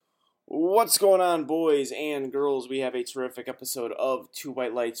What's going on, boys and girls? We have a terrific episode of Two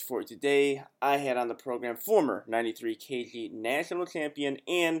White Lights for today. I had on the program former 93 kg national champion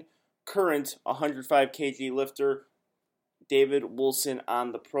and current 105 kg lifter David Wilson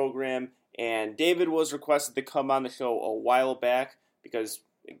on the program. And David was requested to come on the show a while back because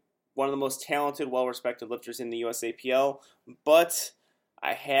one of the most talented, well-respected lifters in the USAPL. But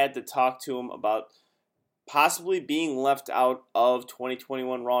I had to talk to him about possibly being left out of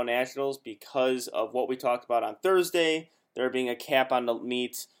 2021 Raw Nationals because of what we talked about on Thursday. There being a cap on the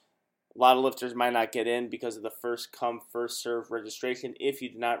meet. A lot of lifters might not get in because of the first come, first serve registration if you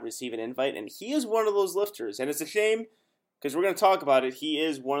did not receive an invite. And he is one of those lifters. And it's a shame because we're going to talk about it. He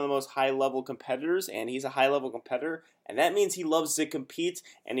is one of the most high-level competitors, and he's a high-level competitor. And that means he loves to compete,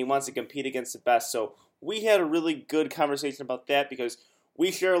 and he wants to compete against the best. So we had a really good conversation about that because we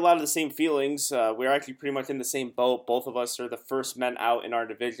share a lot of the same feelings. We're actually pretty much in the same boat. Both of us are the first men out in our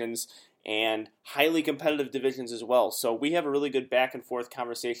divisions and highly competitive divisions as well. So we have a really good back and forth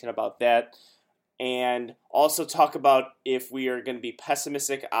conversation about that. And also talk about if we are going to be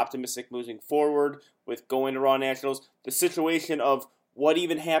pessimistic, optimistic moving forward with going to Raw Nationals. The situation of what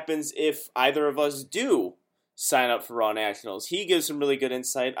even happens if either of us do sign up for Raw Nationals. He gives some really good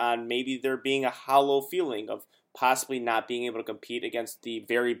insight on maybe there being a hollow feeling of possibly not being able to compete against the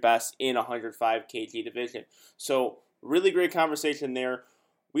very best in 105 kg division. So really great conversation there.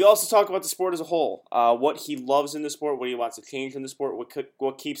 We also talk about the sport as a whole, what he loves in the sport, what he wants to change in the sport,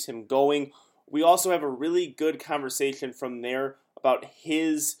 what keeps him going. We also have a really good conversation from there about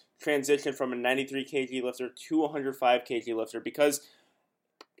his transition from a 93 kg lifter to a 105 kg lifter because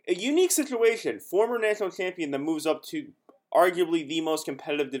a unique situation, former national champion that moves up to arguably the most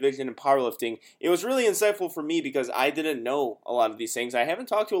competitive division in powerlifting. It was really insightful for me because I didn't know a lot of these things. I haven't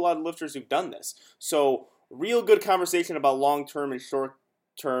talked to a lot of lifters who've done this. So real good conversation about long-term and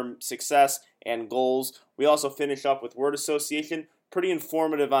short-term success and goals. We also finish up with word association. Pretty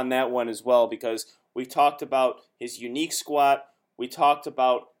informative on that one as well because we talked about his unique squat. We talked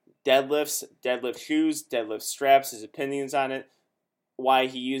about deadlifts, deadlift shoes, deadlift straps, his opinions on it, why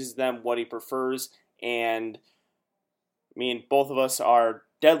he uses them, what he prefers, and I mean, both of us are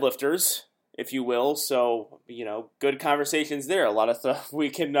deadlifters, if you will, so, good conversations there. A lot of stuff we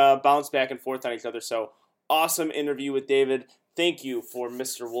can bounce back and forth on each other, so awesome interview with David. Thank you for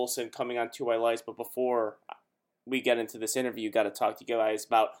Mr. Wilson coming on Two White Lights, but before we get into this interview, got to talk to you guys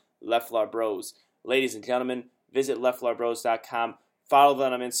about Leflar Bros. Ladies and gentlemen, visit leftlarbros.com, follow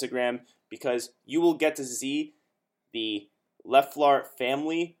them on Instagram, because you will get to see the Leflar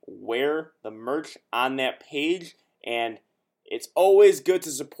family wear the merch on that page, and it's always good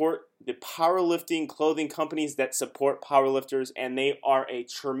to support the powerlifting clothing companies that support powerlifters, and they are a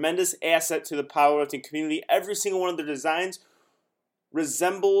tremendous asset to the powerlifting community. Every single one of their designs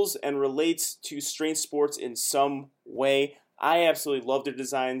resembles and relates to strength sports in some way. I absolutely love their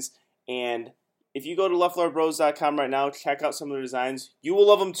designs, and if you go to leftlarbros.com right now, check out some of their designs. You will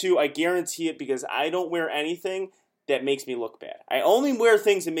love them too, I guarantee it, because I don't wear anything that makes me look bad. I only wear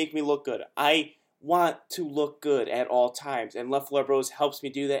things that make me look good. I want to look good at all times, and Leflar Bros helps me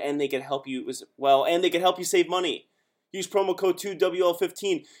do that, and they can help you as well, and they can help you save money. Use promo code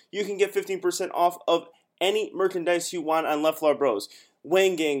 2WL15. You can get 15% off of any merchandise you want on Leflar Bros.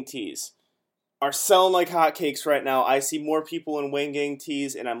 Wayne Gang tees are selling like hotcakes right now. I see more people in Wayne Gang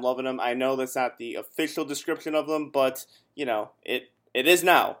tees, and I'm loving them. I know that's not the official description of them, but, it is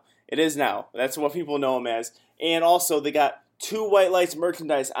now. It is now. That's what people know them as. And also, they got Two White Lights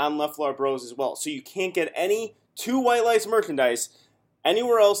merchandise on Leflar Bros as well. So you can't get any Two White Lights merchandise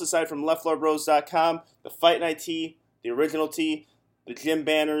anywhere else aside from leftlarbros.com, the Fight Night tee, the original tee, the gym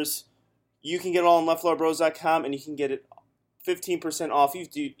banners. You can get it all on leftlarbros.com, and you can get it 15% off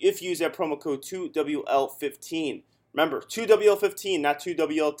if you use that promo code 2WL15. Remember, 2WL15, not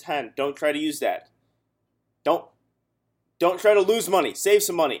 2WL10. Don't try to use that. Don't try to lose money. Save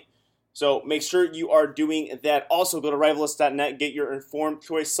some money. So make sure you are doing that. Also, go to Rivalist.net, get your informed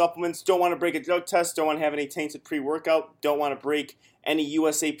choice supplements. Don't want to break a drug test. Don't want to have any tainted pre-workout. Don't want to break any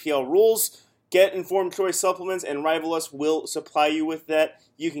USAPL rules. Get informed choice supplements, and Rivalist will supply you with that.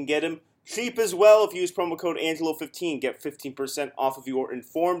 You can get them cheap as well. If you use promo code Angelo15, get 15% off of your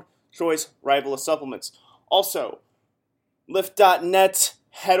informed choice Rivalist supplements. Also, Lift.net.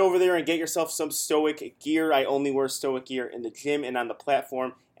 Head over there and get yourself some Stoic gear. I only wear Stoic gear in the gym and on the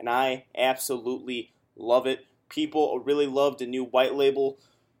platform, and I absolutely love it. People really love the new white label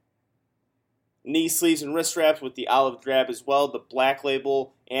knee sleeves and wrist straps with the olive drab as well, the black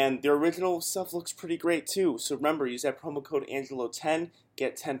label, and the original stuff looks pretty great too. So remember, use that promo code Angelo10,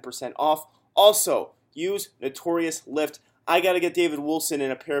 get 10% off. Also, use Notorious Lift I got to get David Wilson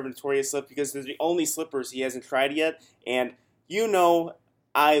in a pair of Notorious Slip because they're the only slippers he hasn't tried yet. And you know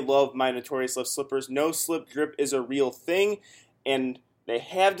I love my Notorious Slip slippers. No slip drip is a real thing. And they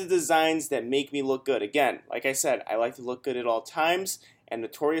have the designs that make me look good. Again, like I said, I like to look good at all times. And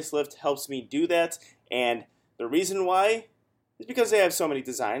Notorious Lift helps me do that. And the reason why is because they have so many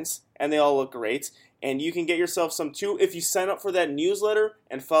designs. And they all look great. And you can get yourself some too if you sign up for that newsletter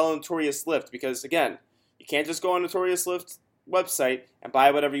and follow Notorious Lift. Because again, you can't just go on Notorious Lift website and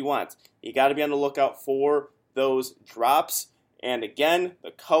buy whatever you want. You got to be on the lookout for those drops. And again, the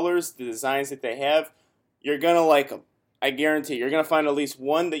colors, the designs that they have, you're going to like them. I guarantee you're going to find at least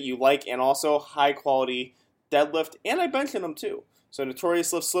one that you like and also high quality deadlift. And I bench in them too. So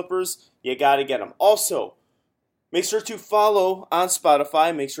Notorious Lift slippers, you got to get them. Also, make sure to follow on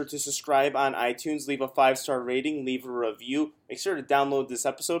Spotify. Make sure to subscribe on iTunes. Leave a 5-star rating. Leave a review. Make sure to download this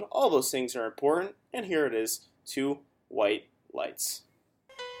episode. All those things are important. And here it is, 2 White Lights.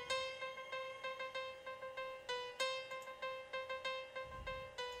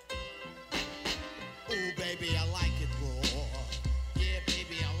 Ooh, baby, I like it raw. Yeah,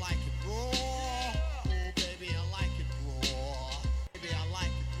 baby, I like it raw. Ooh, baby, I like it raw. Baby, I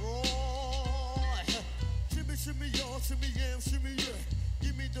like it raw. Shimmy, shimmy, y'all, shimmy, yeah, shimmy, yeah.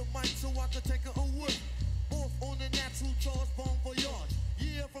 Give me the mic so I can take it away. Off on the natural charge, Bon Voyage.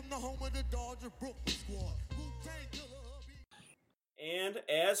 Yeah, from the home of the Dodger Brooklyn squad. Wu-Tang Killer. And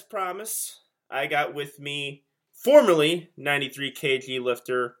as promised, I got with me formerly 93 kg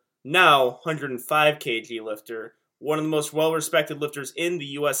lifter, now 105 kg lifter, one of the most well-respected lifters in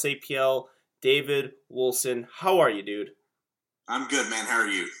the USAPL, David Wilson. How are you, dude? I'm good, man. How are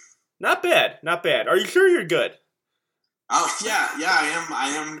you? Not bad, not bad. Are you sure you're good? Oh, yeah, I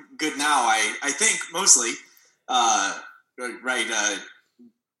am good now. I think mostly,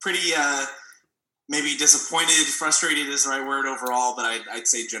 pretty, maybe disappointed, frustrated is the right word overall, but I'd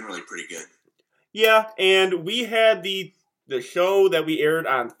say generally pretty good. Yeah, and we had the show that we aired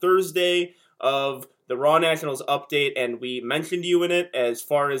on Thursday of the Raw Nationals update, and we mentioned you in it as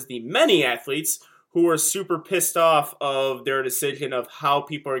far as the many athletes who were super pissed off of their decision of how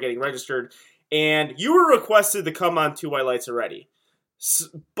people are getting registered. And you were requested to come on 2 White Lights already.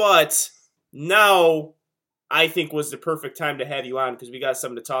 But now I think was the perfect time to have you on because we got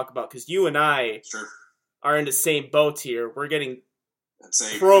something to talk about. Because you and I are in the same boat here. We're getting I'd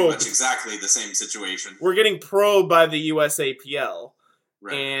say probed. Pretty much exactly the same situation. We're getting probed by the USAPL.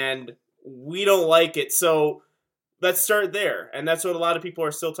 Right. And we don't like it. So let's start there. And that's what a lot of people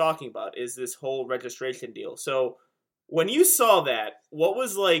are still talking about is this whole registration deal. So when you saw that, what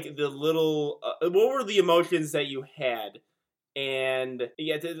was like the little, what were the emotions that you had? And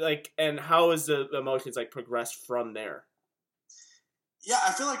and how has the emotions like progressed from there? Yeah,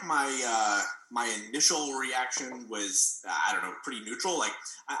 I feel like my initial reaction was, I don't know, pretty neutral. Like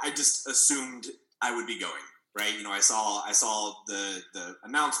I just assumed I would be going. Right, I saw the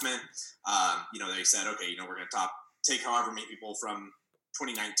announcement. They said, okay, we're going to take however many people from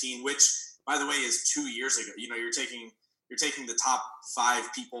 2019, which, by the way, is 2 years ago. You're taking the top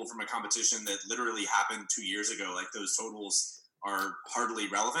 5 people from a competition that literally happened 2 years ago. Like those totals are hardly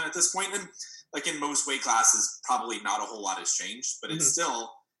relevant at this point, and like in most weight classes, probably not a whole lot has changed. But it's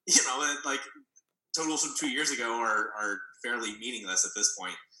still, like totals from 2 years ago are fairly meaningless at this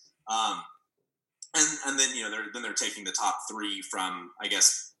point. And then they're taking the top 3 from, I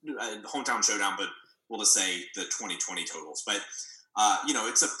guess, Hometown Showdown, but we'll just say the 2020 totals. But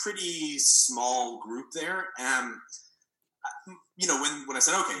it's a pretty small group there, and when I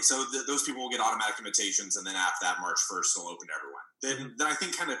said okay, so those people will get automatic invitations, and then after that, March 1st will open to everyone. Then I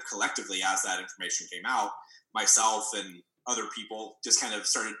think kind of collectively, as that information came out, myself and other people just kind of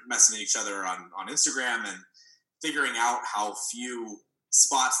started messaging each other on Instagram and figuring out how few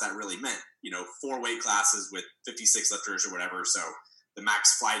spots that really meant. 4 weight classes with 56 lifters or whatever. So the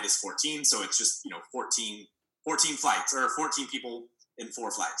max flight is 14. So it's just, 14 flights or 14 people in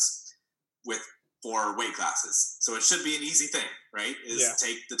 4 flights with 4 weight classes. So it should be an easy thing, right?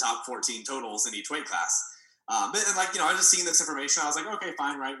 Take the top 14 totals in each weight class. I was just seeing this information. I was like, okay,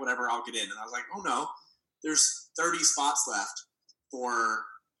 fine, right, whatever, I'll get in. And I was like, oh no, there's 30 spots left for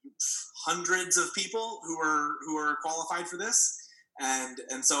hundreds of people who are qualified for this.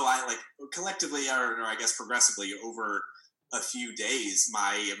 And so I collectively, or I guess progressively over a few days,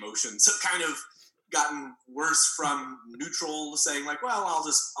 my emotions have kind of gotten worse from neutral saying like, well,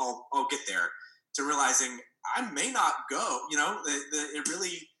 I'll get there, to realizing I may not go.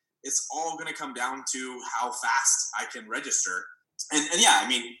 It's all going to come down to how fast I can register. And yeah, I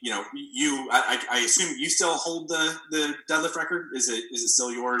mean, I assume you still hold the deadlift record. Is it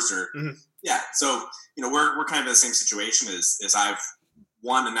still yours or? Mm-hmm. Yeah, so we're kind of in the same situation as I've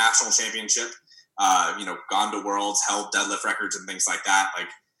won a national championship, gone to worlds, held deadlift records and things like that. Like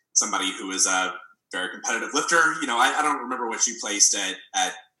somebody who is a very competitive lifter. I don't remember what you placed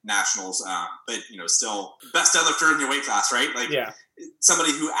at nationals, but still best deadlifter in your weight class, right? Like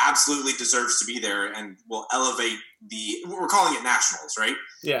somebody who absolutely deserves to be there and will elevate we're calling it nationals, right?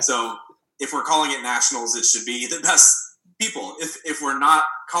 Yeah. So if we're calling it nationals, it should be the best people. If we're not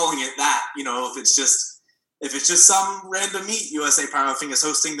calling it that, if it's just some random meet USA Powerlifting is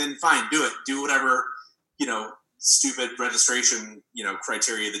hosting, then fine, do it. Do whatever, stupid registration,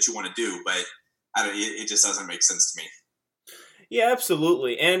 criteria that you want to do. But it just doesn't make sense to me. Yeah,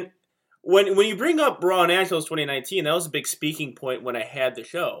 absolutely. And when you bring up Raw Nationals 2019, that was a big speaking point when I had the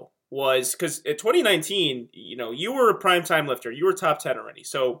show. Was because in 2019, you were a primetime lifter. You were top 10 already.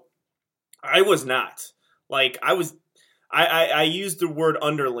 So I was not. Like, I used the word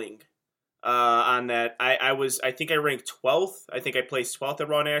underling on that. I think I ranked 12th. I think I placed 12th at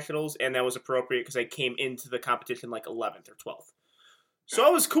Raw Nationals, and that was appropriate because I came into the competition like 11th or 12th. So I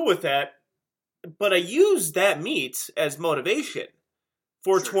was cool with that, but I used that meet as motivation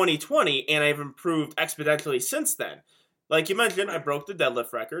for 2020, and I've improved exponentially since then. Like you mentioned, I broke the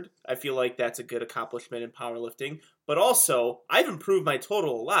deadlift record. I feel like that's a good accomplishment in powerlifting, but also I've improved my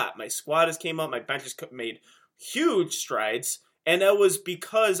total a lot. My squat has came up, my bench has made huge strides, and that was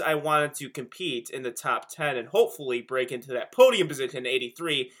because I wanted to compete in the top 10 and hopefully break into that podium position in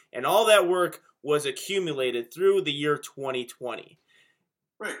 83, and all that work was accumulated through the year 2020.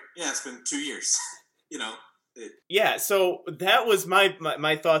 Right. Yeah, it's been 2 years. Yeah, so that was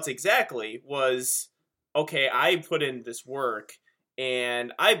my thoughts exactly was, okay, I put in this work,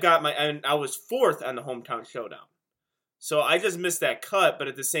 and I was 4th on the Hometown Showdown. So I just missed that cut, but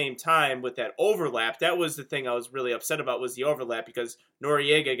at the same time, with that overlap, that was the thing I was really upset about was the overlap because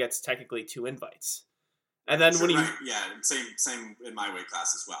Noriega gets technically 2 invites. And then when right. Yeah, same in my weight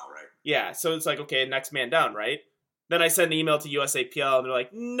class as well, right? Yeah, so it's like, okay, next man down, right? Then I sent an email to USAPL, and they're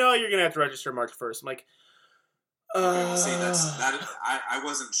like, no, you're going to have to register March 1st. I'm like, okay, well, see, I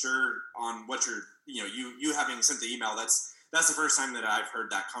wasn't sure on what you having sent the email, that's the first time that I've heard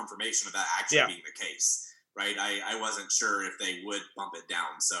that confirmation of that actually being the case. Right, I wasn't sure if they would bump it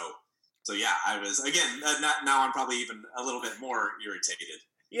down. So yeah, I was again. Now I'm probably even a little bit more irritated.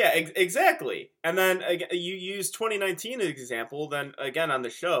 Yeah, exactly. And then you use 2019 as an example. Then again on the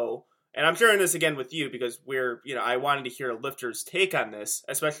show, and I'm sharing this again with you because I wanted to hear a lifter's take on this,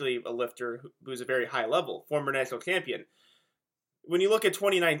 especially a lifter who's a very high level, former national champion. When you look at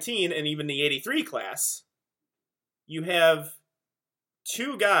 2019 and even the 83 class, you have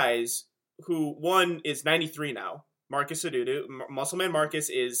 2 guys. Who one is 93 now, Marcus Adudu. Muscleman Marcus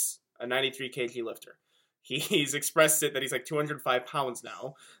is a 93 kg lifter. He's expressed it that he's like 205 pounds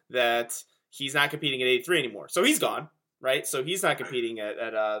now, that he's not competing at 83 anymore. So he's gone, right? So he's not competing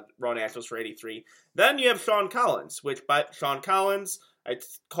at Raw Nationals for 83. Then you have Sean Collins, Sean Collins, I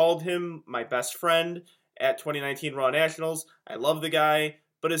called him my best friend at 2019 Raw Nationals. I love the guy,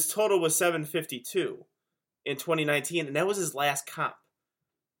 but his total was 752 in 2019, and that was his last comp.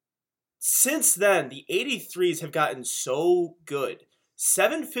 Since then, the 83s have gotten so good.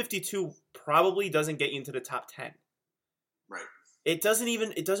 752 probably doesn't get you into the top 10. Right. It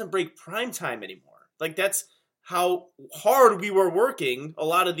doesn't break prime time anymore. Like, that's how hard we were working a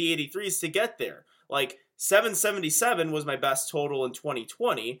lot of the 83s to get there. Like, 777 was my best total in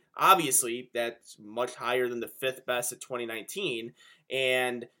 2020. Obviously, that's much higher than the 5th best at 2019.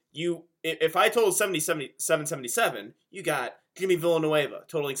 And if I totaled 777, you got Jimmy Villanueva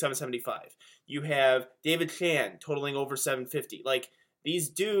totaling 775. You have David Chan totaling over 750. Like, these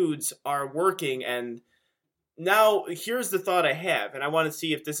dudes are working, and now here's the thought I have, and I want to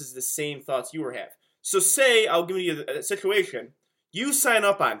see if this is the same thoughts you have. So say, I'll give you a situation. You sign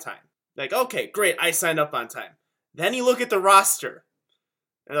up on time. Like, okay, great, I signed up on time. Then you look at the roster,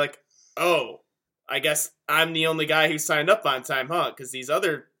 and they're like, oh, I guess I'm the only guy who signed up on time, huh? Because these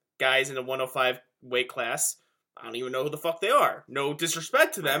other guys in the 105 weight class, I don't even know who the fuck they are. No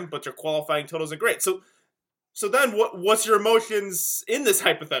disrespect to them, but their qualifying totals are great. So then what's your emotions in this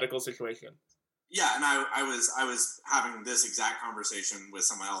hypothetical situation? Yeah, and I was having this exact conversation with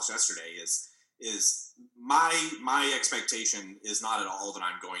someone else yesterday. Is my expectation is not at all that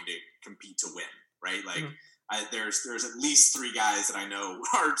I'm going to compete to win, right? Like there's at least 3 guys that I know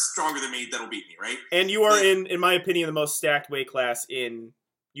are stronger than me that'll beat me, right? And you are in my opinion the most stacked weight class in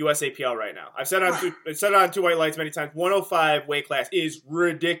USAPL right now. I've said it on Two White Lights many times. 105 weight class is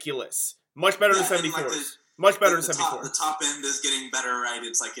ridiculous. Much better than 74s. Much better than 74. The top end is getting better, right?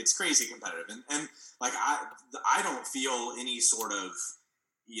 It's crazy competitive, and like I don't feel any sort of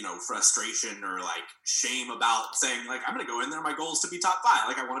frustration or like shame about saying like, I'm going to go in there. My goal is to be top 5.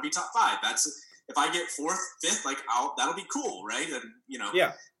 Like I want to be top 5. If I get 4th, 5th, like that'll be cool. Right. And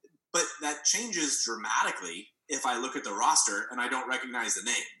yeah, but that changes dramatically if I look at the roster and I don't recognize the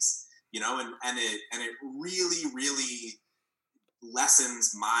names, and it really, really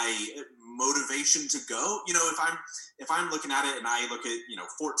lessens my motivation to go. If I'm looking at it and I look at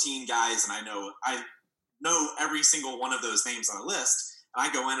 14 guys and I know every single one of those names on a list, and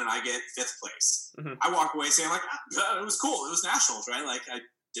I go in and I get 5th place. Mm-hmm. I walk away saying like, it was cool. It was nationals, right? Like I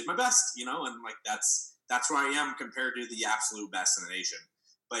did my best, and like that's where I am compared to the absolute best in the nation.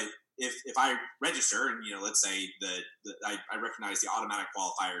 But if I register and let's say I recognize the automatic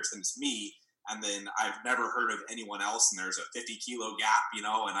qualifiers, then it's me, and then I've never heard of anyone else, and there's a 50-kilo gap, and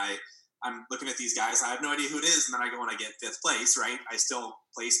I'm looking at these guys, I have no idea who it is, and then I go and I get 5th place, right? I still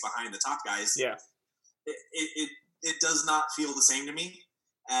place behind the top guys. Yeah. It does not feel the same to me,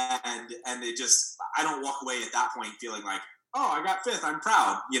 and it just, I don't walk away at that point feeling like, oh, I got 5th, I'm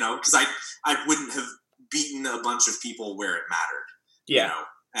proud, because I wouldn't have beaten a bunch of people where it mattered. Yeah.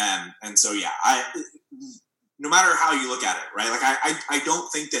 And so, yeah, no matter how you look at it, right? Like I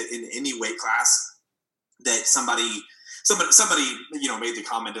don't think that in any weight class that somebody, made the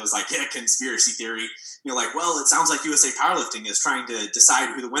comment. It was like, yeah, conspiracy theory. Like, well, it sounds like USA Powerlifting is trying to decide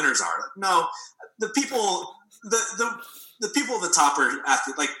who the winners are. Like, no, the people, the people at the top are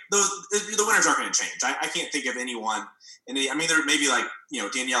like those. The winners aren't going to change. I can't think of anyone. There may be like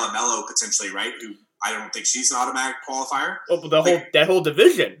Daniela Mello potentially, right? Who I don't think she's an automatic qualifier. Oh, but that whole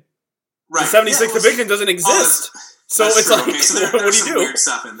division. Right. The 76 division doesn't exist. So it's true. like, okay, so what do there's you some do? weird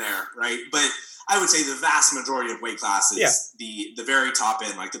stuff in there, right? But I would say the vast majority of weight classes, the very top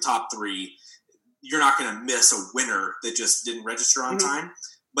end, like the top 3, you're not going to miss a winner that just didn't register on time.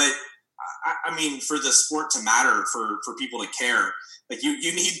 But for the sport to matter, for people to care, like you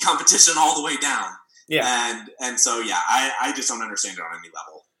need competition all the way down. Yeah. And so, yeah, I just don't understand it on any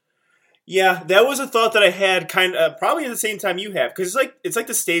level. Yeah, that was a thought that I had probably at the same time you have, because it's like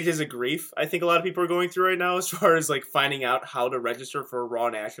the stages of grief I think a lot of people are going through right now as far as like finding out how to register for Raw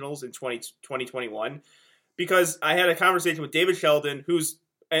Nationals in 2021. Because I had a conversation with David Sheldon, who's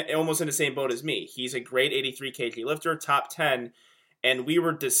almost in the same boat as me. He's a great 83 kg lifter, top 10, and we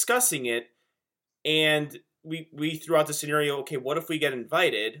were discussing it, and we threw out the scenario, okay, what if we get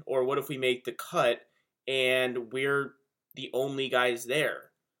invited, or what if we make the cut, and we're the only guys there?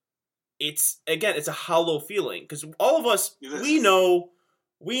 It's a hollow feeling, because all of us, we know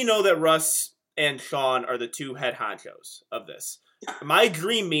that Russ and Sean are the 2 head honchos of this. My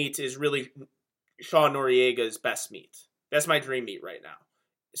dream meet is really Sean Noriega's best meet. That's my dream meet right now.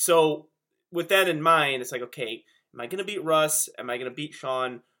 So with that in mind, it's like, okay, am I going to beat Russ? Am I going to beat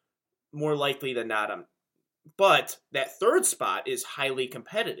Sean? More likely than not. But that 3rd spot is highly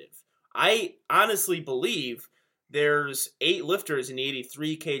competitive. I honestly believe there's 8 lifters in the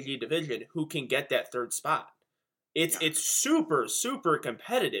 83 kg division who can get that 3rd spot. It's super, super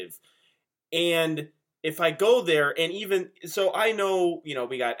competitive. And if I go there, and even, so I know,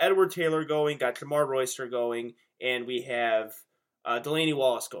 we got Edward Taylor going, got Jamar Royster going, and we have Delaney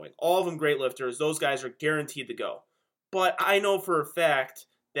Wallace going. All of them great lifters. Those guys are guaranteed to go. But I know for a fact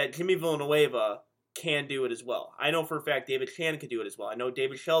that Jimmy Villanueva can do it as well. I know for a fact David Chan can do it as well. I know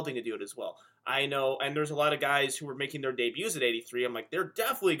David Sheldon can do it as well. I know, and there's a lot of guys who are making their debuts at 83. I'm like, they're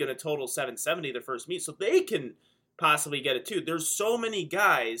definitely going to total 770 their first meet, so they can possibly get it too. There's so many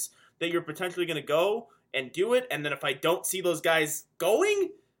guys that you're potentially going to go and do it, and then if I don't see those guys going,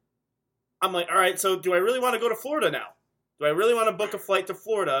 I'm like, all right, so do I really want to go to Florida now? Do I really want to book a flight to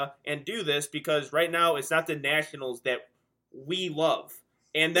Florida and do this? Because right now it's not the nationals that we love.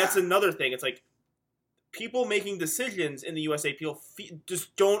 And that's another thing. It's like people making decisions in the USAPL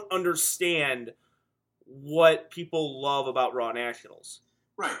just don't understand what people love about Raw Nationals.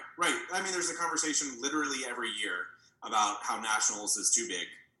 Right. There's a conversation literally every year about how Nationals is too big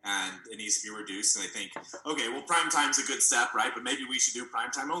and it needs to be reduced. And I think, okay, well, prime time's a good step, right? But maybe we should do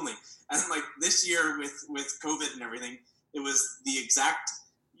prime time only. And like this year with COVID and everything, it was the exact,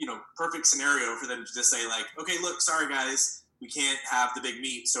 perfect scenario for them to just say like, okay, look, sorry guys, we can't have the big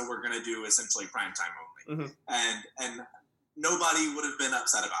meet, so we're going to do essentially prime time only. Mm-hmm. And nobody would have been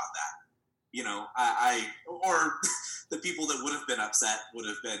upset about that. Or the people that would have been upset would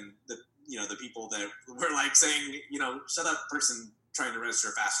have been the people that were like saying, shut up, person trying to register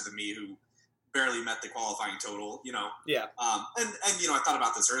faster than me who barely met the qualifying total, Yeah. And I thought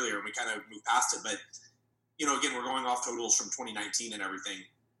about this earlier and we kind of moved past it, but again, we're going off totals from 2019 and everything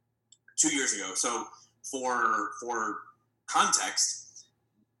 2 years ago. So for context,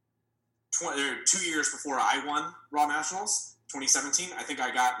 2 years before I won Raw Nationals, 2017, I think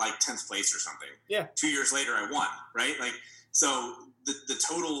I got like 10th place or something. Yeah. 2 years later, I won, right? Like, so the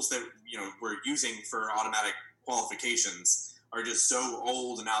totals that, we're using for automatic qualifications are just so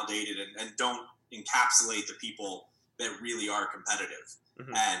old and outdated and don't encapsulate the people that really are competitive.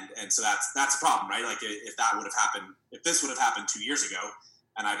 Mm-hmm. And so that's a problem, right? Like if this would have happened 2 years ago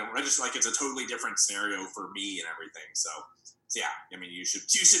and I don't register, like it's a totally different scenario for me and everything. So yeah, I mean, you should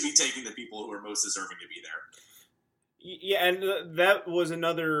be taking the people who are most deserving to be there. Yeah, and that was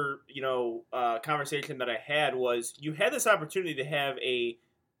another, conversation that I had was you had this opportunity to have a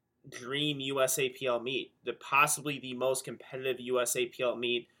dream USAPL meet, possibly the most competitive USAPL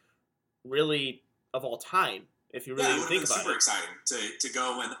meet really of all time, if you really think about it. Super exciting to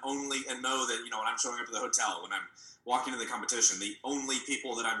go and know that, when I'm showing up at the hotel, when I'm walking to the competition, the only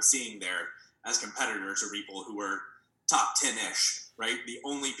people that I'm seeing there as competitors are people who are top 10-ish. Right, the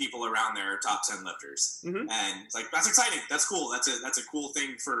only people around there are top 10 lifters, mm-hmm. and it's like that's exciting. That's cool. That's a cool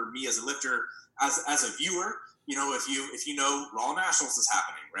thing for me as a lifter, as a viewer. If you know Raw Nationals is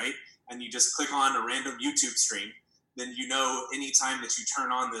happening, right, and you just click on a random YouTube stream, then anytime that you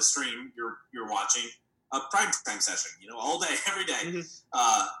turn on the stream, you're watching a primetime session. All day, every day, mm-hmm.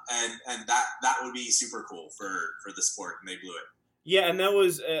 And that would be super cool for the sport, and they blew it. Yeah, and that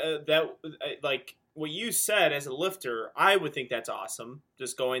was like. What you said as a lifter, I would think that's awesome.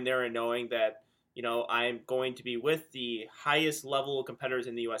 Just going there and knowing that, I'm going to be with the highest level of competitors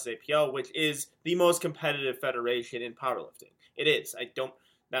in the USAPL, which is the most competitive federation in powerlifting. It is.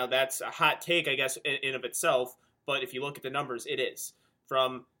 Now that's a hot take, I guess, in of itself, but if you look at the numbers, it is.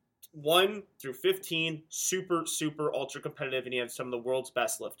 From 1 through 15, super, super ultra competitive, and you have some of the world's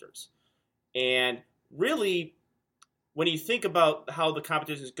best lifters. And really, when you think about how the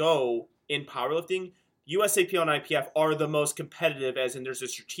competitions go, in powerlifting, USAPL and IPF are the most competitive, as in there's a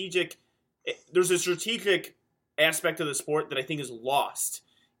strategic aspect of the sport that I think is lost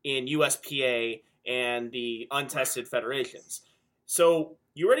in USPA and the untested federations. So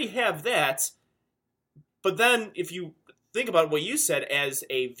you already have that, but then if you think about what you said as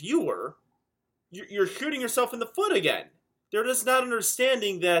a viewer, you're shooting yourself in the foot again. They're just not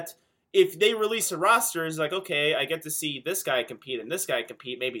understanding that if they release a roster, it's like, okay, I get to see this guy compete and this guy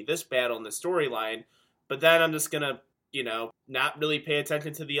compete, maybe this battle in the storyline, but then I'm just going to, not really pay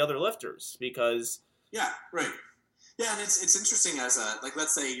attention to the other lifters because... Yeah, right. Yeah, and it's interesting as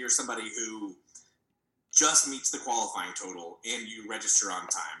let's say you're somebody who just meets the qualifying total and you register on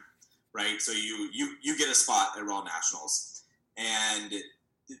time, right? So you get a spot at Raw Nationals, and...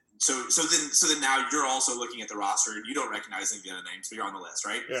 So then now you're also looking at the roster and you don't recognize any of the other names, but you're on the list,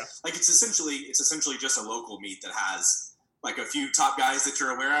 right? Yeah. Like it's essentially just a local meet that has like a few top guys that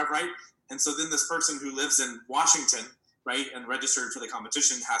you're aware of, right? And so then this person who lives in Washington, right, and registered for the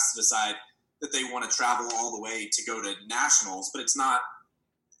competition has to decide that they want to travel all the way to go to nationals, but it's not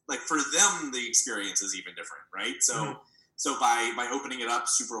like for them the experience is even different, right? So. Mm-hmm. So by opening it up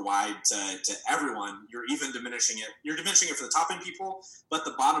super wide to everyone, you're even diminishing it. You're diminishing it for the top end people, but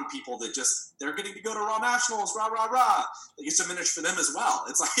the bottom people that they're getting to go to Raw Nationals, rah rah rah. It's diminished for them as well.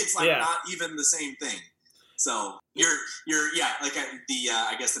 It's like not even the same thing. So you're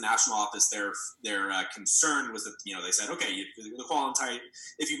I guess the national office their concern was that they said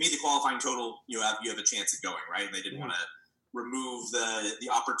if you meet the qualifying total you have a chance at going, right, and they didn't want to remove the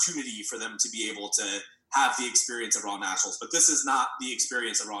opportunity for them to be able to have the experience of Raw Nationals, but this is not the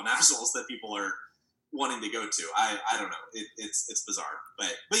experience of Raw Nationals that people are wanting to go to. I don't know. It's bizarre,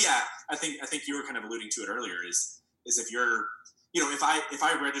 but yeah, I think you were kind of alluding to it earlier. Is if you're, if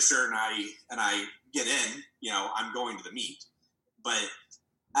I register and I get in, I'm going to the meet, but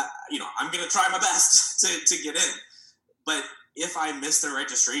I'm going to try my best to get in. But if I miss the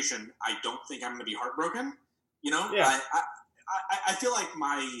registration, I don't think I'm going to be heartbroken. Yeah. I feel like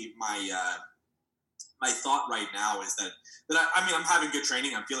my thought right now is that I'm having good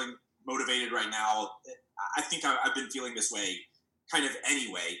training. I'm feeling motivated right now. I think I've been feeling this way kind of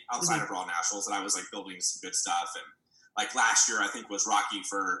anyway outside mm-hmm. of Raw Nationals, and I was like building some good stuff. And like last year, I think was rocky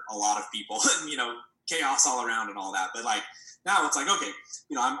for a lot of people, and chaos all around and all that. But like now, it's like okay,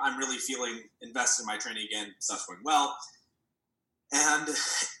 I'm really feeling invested in my training again. Stuff's going well, and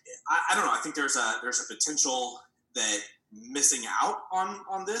I don't know. I think there's a potential that missing out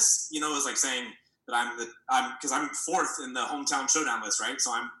on this, is like saying that because I'm fourth in the hometown showdown list, right?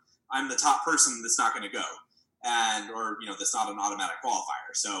 So I'm the top person that's not going to go, or that's not an automatic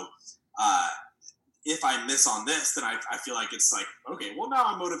qualifier. So if I miss on this, then I feel like it's like okay, well now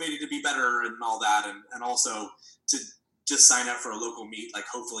I'm motivated to be better and all that, and also to just sign up for a local meet, like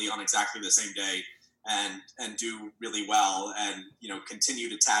hopefully on exactly the same day and do really well, and continue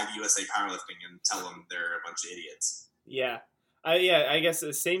to tag USA Powerlifting and tell them they're a bunch of idiots. Yeah. I guess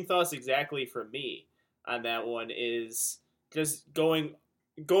the same thoughts exactly for me on that one is just going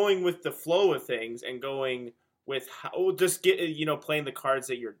with the flow of things and going with how just playing the cards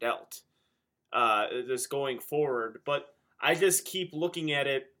that you're dealt. Just going forward, but I just keep looking at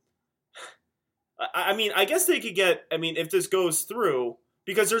it. I mean, I guess they could get. I mean, if this goes through,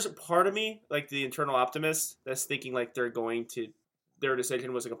 because there's a part of me, like the internal optimist, that's thinking like their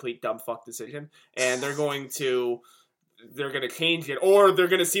decision was a complete dumb fuck decision, and they're going to change it, or they're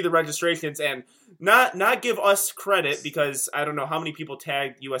going to see the registrations and not give us credit, because I don't know how many people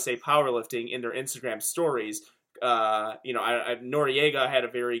tagged USA Powerlifting in their Instagram stories. Noriega had a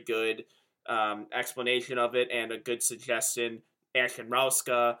very good explanation of it and a good suggestion. Ashton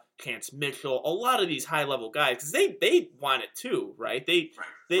Rauska, Chance Mitchell, a lot of these high level guys, because they want it too, right? They're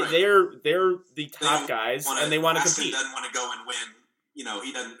the top guys, and they want to compete. Doesn't want to go and win.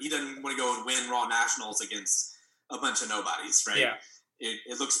 He doesn't want to go and win Raw Nationals against a bunch of nobodies, right? Yeah.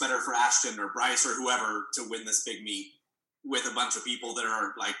 It looks better for Ashton or Bryce or whoever to win this big meet with a bunch of people that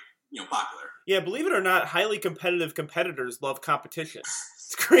are popular. Yeah, believe it or not, highly competitive competitors love competition.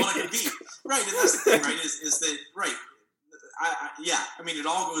 It's great. Want to compete, right? And that's the thing, right? Is that right? I mean, it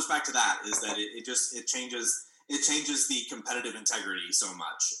all goes back to that. Is that it changes the competitive integrity so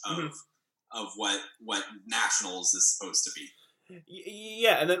much of what nationals is supposed to be.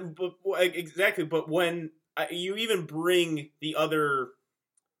 Yeah, and then exactly. But when you even bring the other,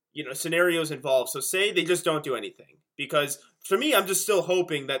 scenarios involved. So say they just don't do anything, because for me, I'm just still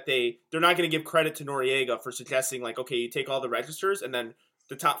hoping that they're not going to give credit to Noriega for suggesting like, okay, you take all the registers and then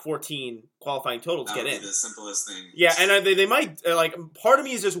the top 14 qualifying totals that get would in. Be the simplest thing. Yeah, and they might part of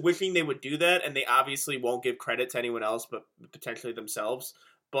me is just wishing they would do that, and they obviously won't give credit to anyone else but potentially themselves.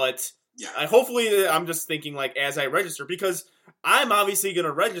 But yeah, hopefully I'm just thinking like as I register, because I'm obviously going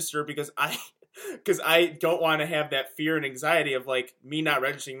to register because I don't want to have that fear and anxiety of like me not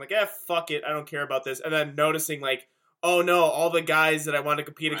registering, like fuck it, I don't care about this, and then noticing like, oh no, all the guys that I want to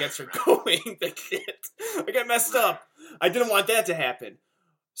compete against are going. The shit, I got messed up. I didn't want that to happen.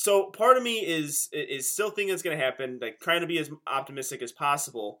 So part of me is still thinking it's going to happen, like trying to be as optimistic as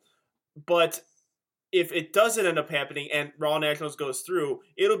possible. But if it doesn't end up happening and Raw Nationals goes through,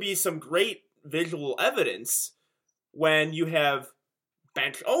 it'll be some great visual evidence when you have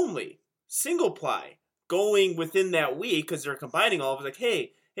bench only, single ply going within that week, because they're combining all of it. Like,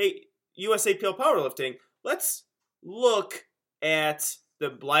 hey, USAPL Powerlifting, let's look at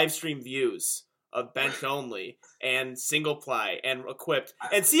the live stream views of bench only and single ply and equipped,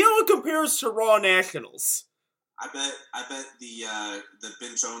 and see how it compares to Raw Nationals. I bet the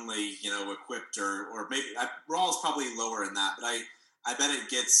bench only, equipped or maybe Raw is probably lower in that, but I bet it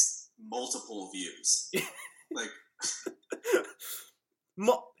gets multiple views. Like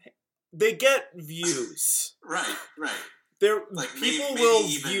they get views. Right. They're like people maybe will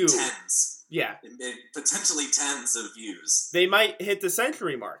even view tens. Yeah, potentially tens of views. They might hit the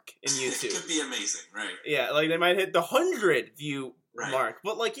century mark in YouTube. It could be amazing, right? Yeah, like they might hit the 100 view mark.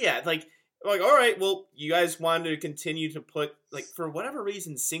 But like, yeah, like all right, well, you guys wanted to continue to put like for whatever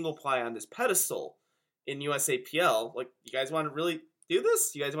reason single ply on this pedestal in USAPL. Like, you guys want to really do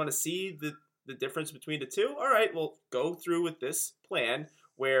this? You guys want to see the difference between the two? All right, well, go through with this plan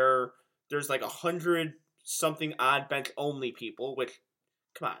where there's like 100 something odd bench only people. Which,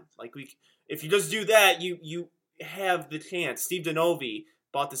 come on, like if you just do that, you have the chance. Steve Denovi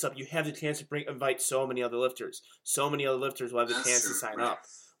brought this up. You have the chance to invite so many other lifters. So many other lifters will have the chance to sign up.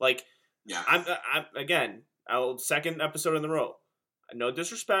 Like, yeah, I'm again, second episode in the row. No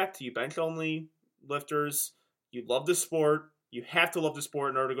disrespect to you bench only lifters. You love the sport. You have to love the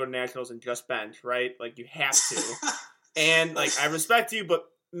sport in order to go to nationals and just bench, right? Like, you have to. And like, I respect you, but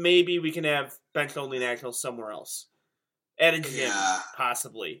maybe we can have bench only nationals somewhere else. At a gym,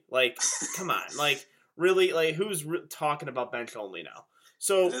 possibly. Like, come on. Like, really? Like, who's talking about bench only now?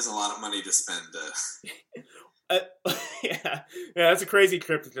 So it is a lot of money to spend. Yeah, that's a crazy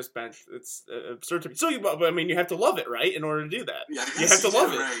trip to just bench. It's absurd to me. So, I mean, you have to love it, right? In order to do that, yeah, you have to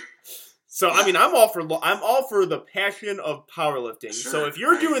love it. Right. So, yeah. I mean, I'm all for the passion of powerlifting. Sure, so, if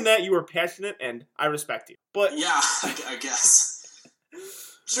you're doing that, you are passionate, and I respect you. But yeah, I guess.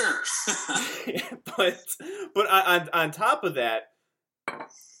 Sure. but on top of that,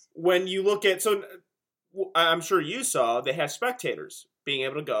 when you look at, so I'm sure you saw they have spectators being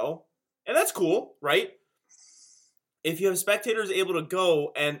able to go, and that's cool, right? If you have spectators able to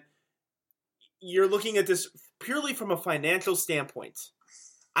go, and you're looking at this purely from a financial standpoint,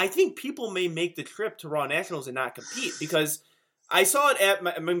 I think people may make the trip to Raw Nationals and not compete, because I saw it at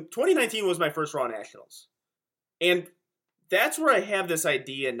 2019 was my first Raw Nationals. And that's where I have this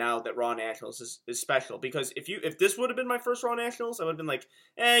idea now that Raw Nationals is special. Because if this would have been my first Raw Nationals, I would have been like,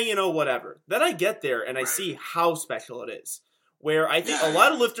 whatever. Then I get there and I see how special it is. Where I think a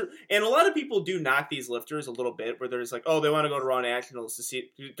lot of lifters, and a lot of people do knock these lifters a little bit, where they're just like, oh, they want to go to Raw Nationals to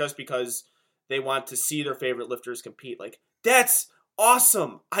see, just because they want to see their favorite lifters compete. Like, that's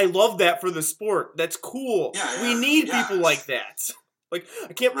awesome. I love that for the sport. That's cool. We need people like that. Like,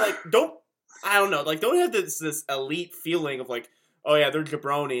 I can't, don't have this elite feeling of like, oh yeah, they're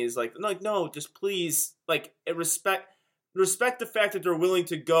jabronis. Like, no, just please, like, respect the fact that they're willing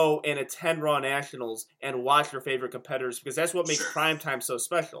to go and attend Raw Nationals and watch their favorite competitors, because that's what makes primetime so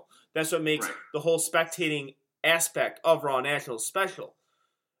special. That's what makes the whole spectating aspect of Raw Nationals special.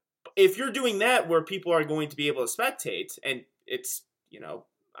 If you're doing that where people are going to be able to spectate, and it's,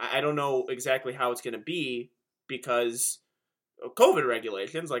 I don't know exactly how it's going to be because of COVID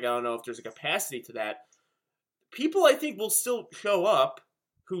regulations. Like, I don't know if there's a capacity to that. People, I think, will still show up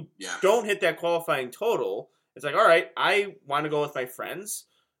who don't hit that qualifying total. It's like, all right, I want to go with my friends.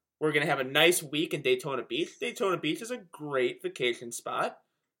 We're going to have a nice week in Daytona Beach. Daytona Beach is a great vacation spot.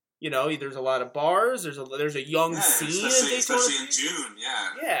 There's a lot of bars. There's a young scene in Daytona especially Beach. In June,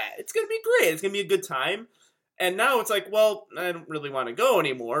 Yeah, it's going to be great. It's going to be a good time. And now it's like, well, I don't really want to go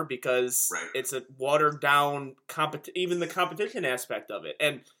anymore because it's a watered down even the competition aspect of it.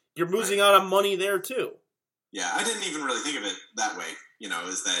 And you're losing out on money there too. Yeah, I didn't even really think of it that way,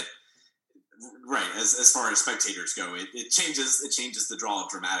 is that as far as spectators go, it changes the draw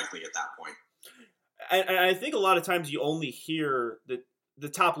dramatically at that point. I think a lot of times you only hear the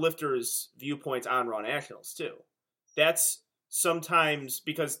top lifters' viewpoints on Raw Nationals too. That's sometimes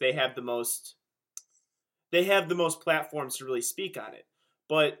because they have the most platforms to really speak on it.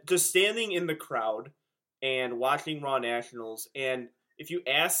 But just standing in the crowd and watching Raw Nationals, and if you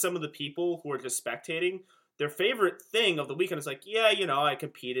ask some of the people who are just spectating, their favorite thing of the weekend is like, I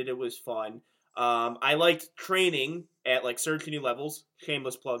competed, it was fun. I liked training at like Surge New Levels.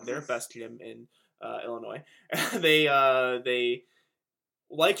 Shameless plug there, best gym in Illinois. They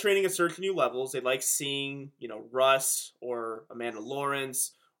like training at Surge New Levels. They like seeing Russ or Amanda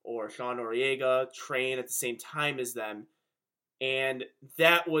Lawrence or Sean Noriega train at the same time as them, and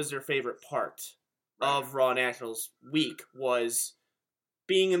that was their favorite part of Raw Nationals week, was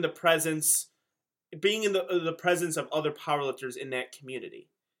being in the presence of other powerlifters in that community.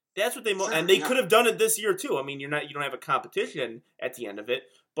 That's what they and they could have done it this year too. I mean, you don't have a competition at the end of it,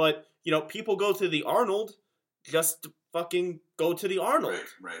 but people go to the Arnold just to fucking go to the Arnold.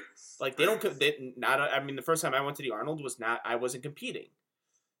 Right. Like they don't. The first time I went to the Arnold I wasn't competing.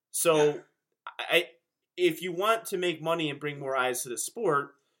 So, if you want to make money and bring more eyes to the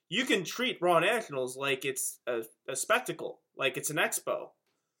sport, you can treat Raw Nationals like it's a spectacle, like it's an expo.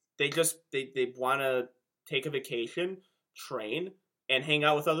 They want to take a vacation, train, and hang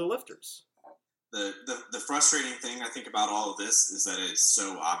out with other lifters. The frustrating thing I think about all of this is that it's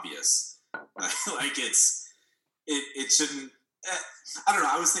so obvious. Like it shouldn't. I don't know.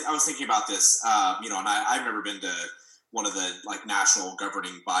 I was thinking about this. And I've never been to one of the like national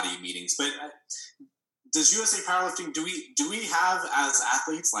governing body meetings, but does USA Powerlifting, do we have as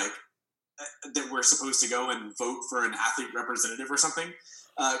athletes like that we're supposed to go and vote for an athlete representative or something?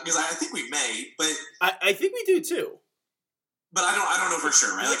 Because I think we may, but I think we do too. But I don't know for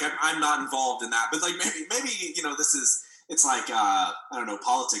sure, right? Like I'm not involved in that, but like maybe it's like I don't know,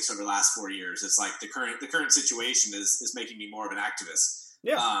 politics over the last 4 years. It's like the current situation is making me more of an activist.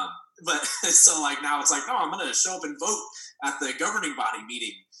 Yeah. But so like now it's like, no, I'm going to show up and vote at the governing body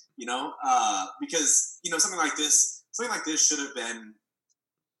meeting, because something like this should have been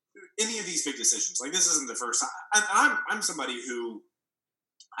any of these big decisions. Like this isn't the first time. And I'm somebody who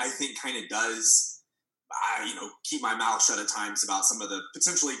I think kind of does, keep my mouth shut at times about some of the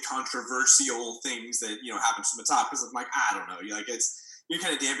potentially controversial things that happen from the top, because I'm like, I don't know, like you're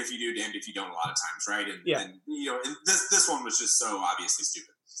kind of damned if you do, damned if you don't a lot of times, right? And and this one was just so obviously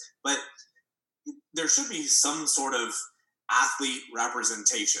stupid. But there should be some sort of athlete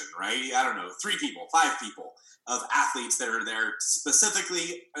representation, right? I don't know, 3 people, 5 people of athletes that are there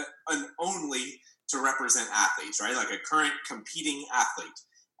specifically and only to represent athletes, right? Like a current competing athlete.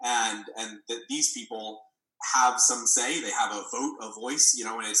 And that these people have some say, they have a vote, a voice,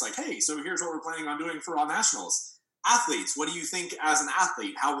 and it's like, hey, so here's what we're planning on doing for Raw Nationals. Athletes, what do you think as an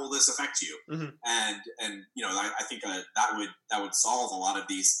athlete? How will this affect you? Mm-hmm. And I think that would solve a lot of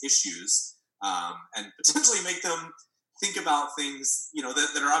these issues, and potentially make them think about things,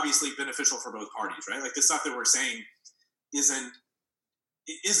 that are obviously beneficial for both parties, right? Like the stuff that we're saying isn't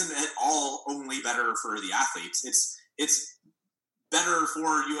at all only better for the athletes. It's better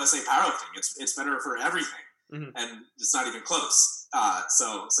for USA powerlifting. It's better for everything, and it's not even close.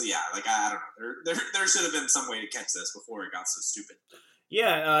 So yeah, like I don't know. There should have been some way to catch this before it got so stupid.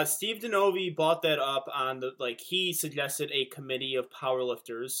 Yeah, Steve Denovi brought that up on he suggested a committee of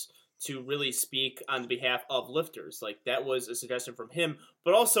powerlifters to really speak on behalf of lifters. Like, that was a suggestion from him.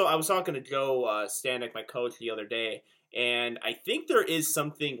 But also, I was talking to Joe Stanek, my coach, the other day, and I think there is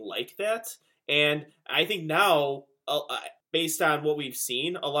something like that. And I think now, based on what we've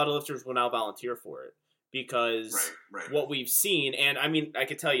seen, a lot of lifters will now volunteer for it. Because what we've seen, and I mean, I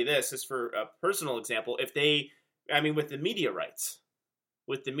could tell you this, just for a personal example, with the media rights.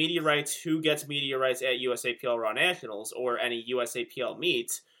 With the media rights, who gets media rights at USAPL Raw Nationals or any USAPL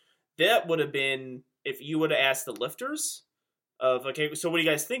meet, that would have been, if you would have asked the lifters of, okay, so what do you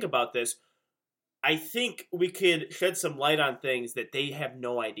guys think about this? I think we could shed some light on things that they have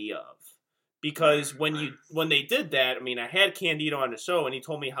no idea of. Because when they did that, I mean, I had Candido on the show, and he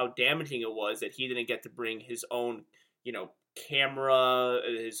told me how damaging it was that he didn't get to bring his own, camera,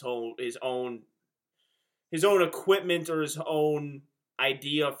 his own equipment, or his own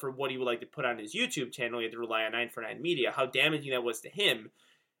idea for what he would like to put on his YouTube channel. He had to rely on 949 Media. How damaging that was to him.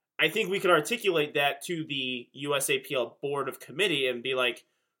 I think we could articulate that to the USAPL board of committee and be like,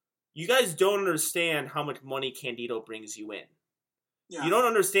 you guys don't understand how much money Candido brings you in. Yeah. You don't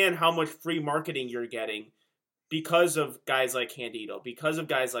understand how much free marketing you're getting because of guys like Candido, because of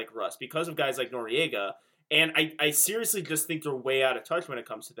guys like Russ, because of guys like Noriega. And I seriously just think they're way out of touch when it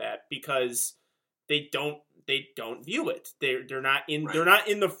comes to that, because they don't view it. They're not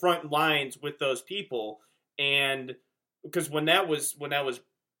in the front lines with those people. And because when that was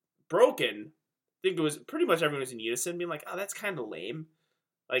broken, I think it was pretty much everyone was in unison being like, oh, that's kind of lame,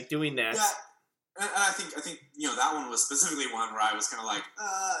 like doing that. Yeah. And I think that one was specifically one where I was kind of like,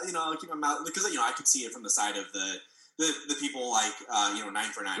 I'll keep my mouth, because I could see it from the side of the people like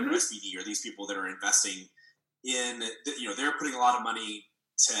 949 or SBD, or these people that are investing in they're putting a lot of money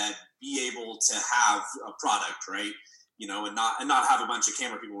to be able to have a product, right? And not have a bunch of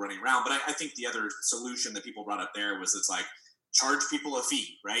camera people running around. But I think the other solution that people brought up there was, it's like, charge people a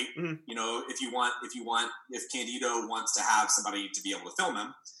fee, right? If Candido wants to have somebody to be able to film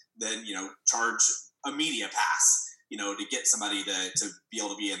him, then charge a media pass, to get somebody to be able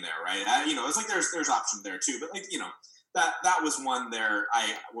to be in there, right? It's like there's options there too, but that was one there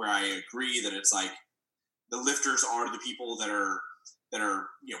where I agree that it's like the lifters are the people that are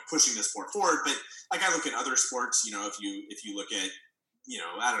pushing the sport forward. But like, I look at other sports, if you look at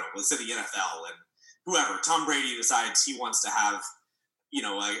I don't know, let's say the NFL, and whoever, Tom Brady decides he wants to have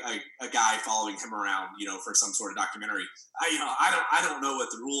a guy following him around, for some sort of documentary. I don't know what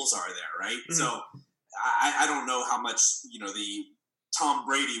the rules are there, right? Mm-hmm. So I don't know how much the Tom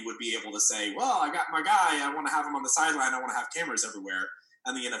Brady would be able to say, well, I got my guy, I want to have him on the sideline, I want to have cameras everywhere,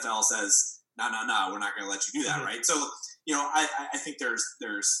 and the NFL says, no, we're not going to let you do that, mm-hmm. right? So I think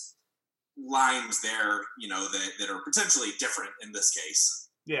there's lines there, that are potentially different in this case.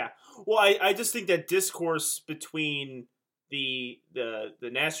 Yeah, well, I just think that discourse between the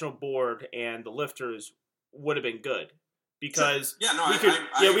national board and the lifters would have been good, because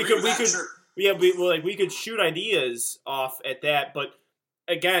we could shoot ideas off at that, but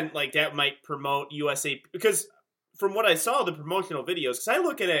again, like, that might promote USA, because from what I saw, the promotional videos, because I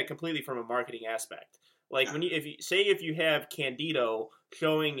look at it completely from a marketing aspect. Like, if you have Candido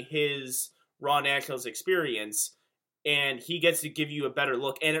showing his Raw Nationals experience, and he gets to give you a better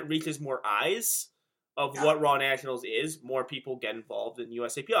look, and it reaches more eyes of what Raw Nationals is, more people get involved in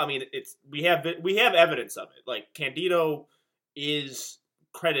USAPL. I mean, we have evidence of it. Like, Candido is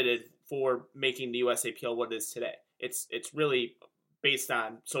credited for making the USAPL what it is today. It's really based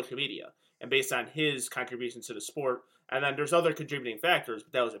on social media and based on his contributions to the sport. And then there's other contributing factors,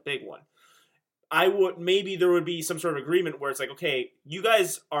 but that was a big one. Maybe there would be some sort of agreement where it's like, okay, you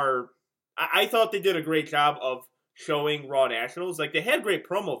guys are. I thought they did a great job of showing Raw Nationals. Like, they had great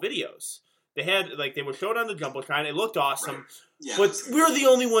promo videos. They were showed on the Jumbotron. It looked awesome. Right. Yeah, but we're the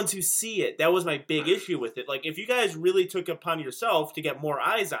only ones who see it. That was my big issue with it. Like, if you guys really took it upon yourself to get more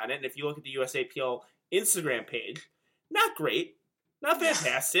eyes on it, and if you look at the USAPL Instagram page, not great, not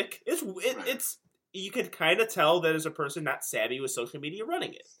fantastic. It's you could kind of tell that as a person not savvy with social media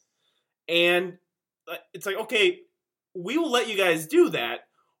running it. And it's like, okay, we will let you guys do that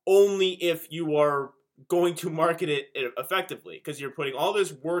only if you are going to market it effectively, because you're putting all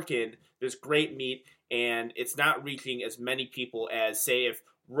this work in, this great meat, and it's not reaching as many people as, say, if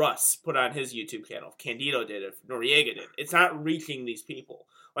Russ put on his YouTube channel, if Candido did, if Noriega did. It's not reaching these people.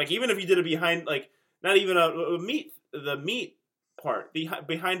 Like, even if you did it behind, like, not even the meat part, the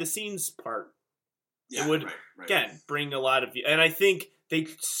behind the scenes part, Yeah, it would, right. again, bring a lot of, and I think they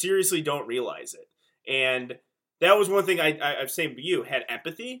seriously don't realize it. And that was one thing I was saying to you, had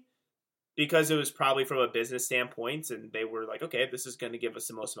empathy, because it was probably from a business standpoint, and they were like, okay, this is going to give us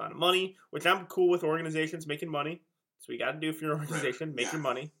the most amount of money, which I'm cool with organizations making money. So we got to do for your organization, make your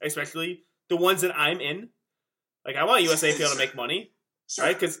money, especially the ones that I'm in. Like, I want USAPL to make money,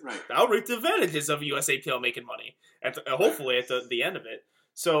 right? Because I'll reap the advantages of USAPL making money, hopefully at the end of it.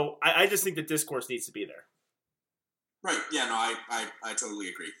 So I just think the discourse needs to be there. Right. Yeah, no, I totally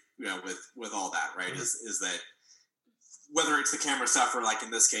agree. With all that, right? Mm-hmm. Is that whether it's the camera stuff or, like,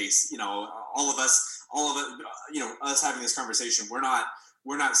 in this case, all of us, us having this conversation, we're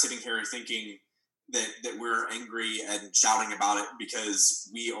not sitting here thinking that we're angry and shouting about it because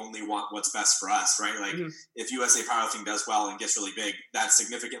we only want what's best for us, right? Like, mm-hmm. If USA Powerlifting does well and gets really big, that's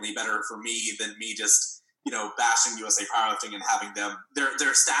significantly better for me than me just, bashing USA Powerlifting and having them,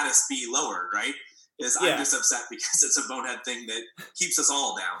 their status be lowered, right? I'm just upset because it's a bonehead thing that keeps us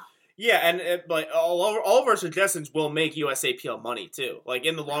all down. Yeah, and like all of our suggestions will make USAPL money too. Like,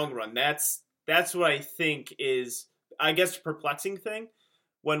 in the long run, that's what I think is, I guess, the perplexing thing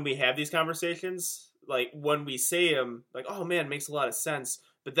when we have these conversations. Like, when we say them, like, oh man, it makes a lot of sense,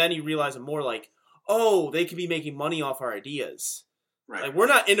 but then you realize more like, oh, they could be making money off our ideas. Right. Like, we're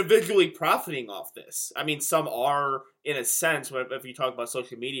not individually profiting off this. I mean, some are in a sense, if you talk about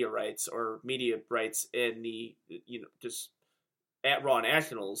social media rights or media rights in the, just at Raw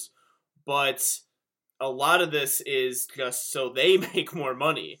Nationals. But a lot of this is just so they make more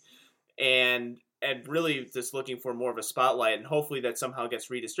money, and really just looking for more of a spotlight, and hopefully that somehow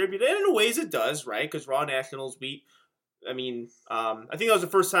gets redistributed. And in ways it does, right? Because Raw Nationals, I think that was the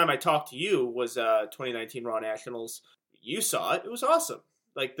first time I talked to you was 2019 Raw Nationals. You saw it. It was awesome.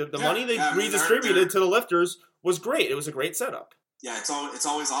 Like, the money they redistributed to the lifters was great. It was a great setup. Yeah, it's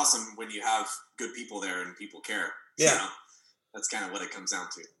always awesome when you have good people there and people care. Yeah. That's kind of what it comes down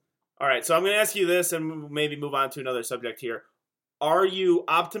to. All right, so I'm going to ask you this and maybe move on to another subject here. Are you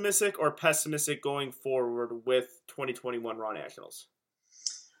optimistic or pessimistic going forward with 2021 Raw Nationals?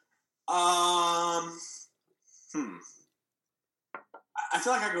 I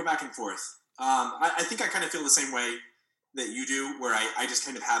feel like I go back and forth. I think I kind of feel the same way that you do, where I just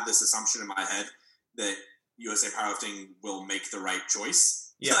kind of have this assumption in my head that USA Powerlifting will make the right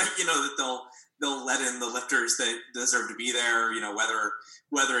choice. Yeah. That they'll let in the lifters that deserve to be there,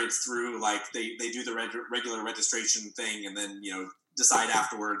 whether it's through, like, they do the regular registration thing and then, decide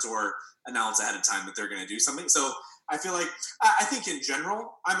afterwards or announce ahead of time that they're going to do something. So I feel like, I think in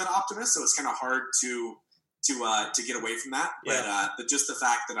general, I'm an optimist, so it's kind of hard to get away from that. Yeah. But just the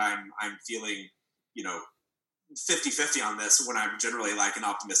fact that I'm feeling, 50-50 on this when I'm generally like an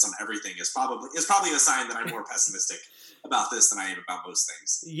optimist on everything is probably a sign that I'm more pessimistic about this than I am about most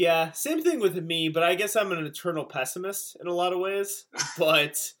things. Yeah, same thing with me, but I guess I'm an eternal pessimist in a lot of ways.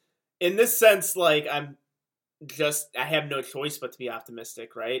 But in this sense, like, I have no choice but to be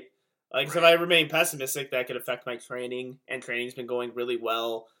optimistic, right? Like, right. So if I remain pessimistic, that could affect my training, and training's been going really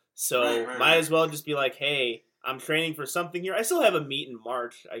well. So might as well just be like, hey, I'm training for something here. I still have a meet in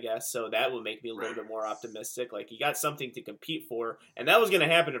March, I guess, so that will make me a little bit more optimistic. Like, you got something to compete for, and that was going to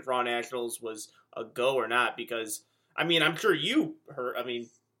happen if Raw Nationals was a go or not, because, I mean, I'm sure you heard,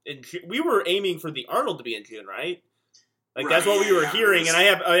 we were aiming for the Arnold to be in June, right? Like, that's what we were hearing, and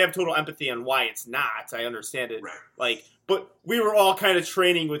I have total empathy on why it's not. I understand it. Right. Like, but we were all kind of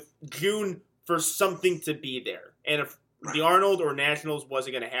training with June for something to be there. And if the Arnold or Nationals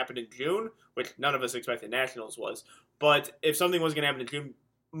wasn't going to happen in June, which none of us expected Nationals was, but if something was going to happen in June,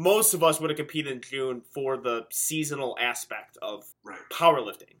 most of us would have competed in June for the seasonal aspect of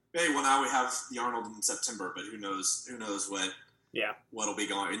powerlifting. Hey, well, now we have the Arnold in September, but who knows what'll be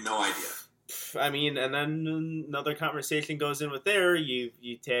going. No idea. I mean, and then another conversation goes in with there. You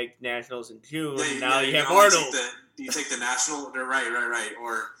take Nationals in June, and now you have Arnold. Do you take the National? Right.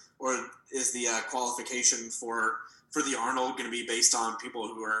 Or is the qualification for the Arnold going to be based on people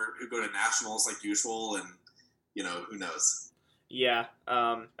who go to Nationals like usual, and who knows? Yeah,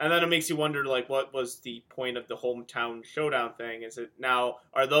 and then it makes you wonder, like, what was the point of the hometown showdown thing? Is it now,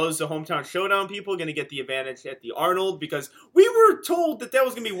 are those the hometown showdown people going to get the advantage at the Arnold? Because we were told that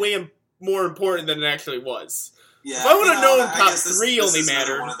was going to be way more important than it actually was. Yeah, if I would have known top three only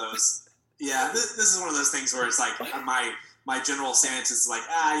mattered. One of those. Yeah, this is one of those things where it's like my general stance is like,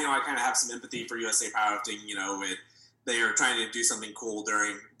 I kind of have some empathy for USA Powerlifting. They are trying to do something cool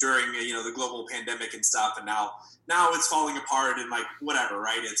during the global pandemic and stuff, and now it's falling apart and, like, whatever,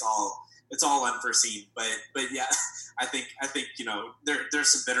 right? It's all unforeseen, but yeah, I think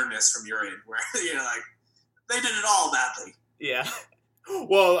there's some bitterness from your end where like they did it all badly. Yeah.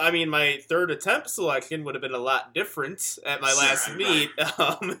 Well, I mean, my third attempt selection would have been a lot different at my Sure, last right. meet if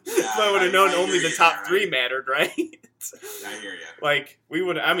I Yeah, would have known I only hear the you top there, three right? mattered, right? I hear you. Like, we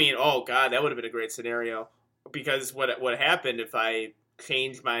would, I mean, oh god, that would have been a great scenario. Because what happened if I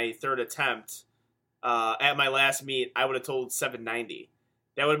changed my third attempt at my last meet, I would have told 790.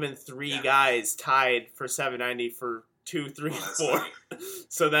 That would have been three Yeah. guys tied for 790 for 2, 3, Oh, and that's 4. funny.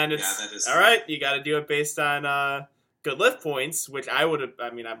 So then Yeah, it's that is all funny. right. You got to do it based on good lift points, which I would have. I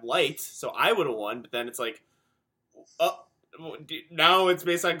mean, I'm light, so I would have won. But then it's like, now it's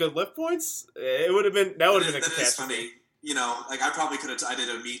based on good lift points. It would have been that would have been a That is catastrophe. funny. You know, like I probably could have. I did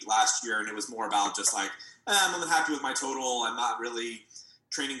a meet last year, and it was more about just like I'm happy with my total. I'm not really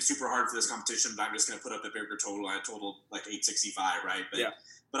training super hard for this competition, but I'm just going to put up a bigger total. I totaled like 865, right? But, Yeah.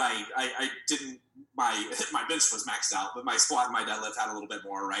 But I didn't. My bench was maxed out, but my squat and my deadlift had a little bit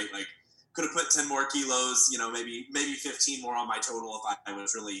more, right? Like could have put 10 more kilos. You know, maybe 15 more on my total if I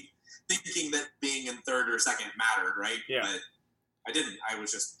was really thinking that being in third or second mattered, right? Yeah. But I didn't. I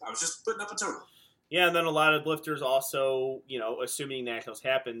was just putting up a total. Yeah, and then a lot of lifters also, assuming nationals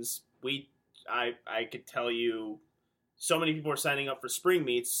happens, I could tell you, so many people are signing up for spring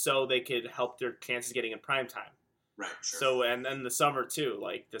meets so they could help their chances getting in prime time. Right. Sure. So and then the summer too,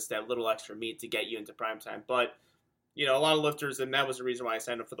 like just that little extra meet to get you into prime time. But a lot of lifters, and that was the reason why I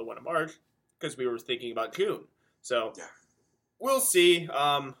signed up for the one in March, because we were thinking about June. So Yeah. we'll see.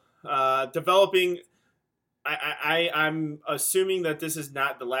 Developing. I'm assuming that this is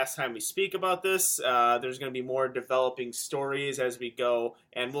not the last time we speak about this. There's going to be more developing stories as we go,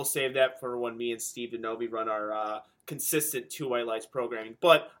 and we'll save that for when me and Steve DeNovi run our consistent Two White Lights programming.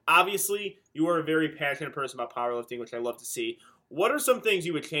 But obviously, you are a very passionate person about powerlifting, which I love to see. What are some things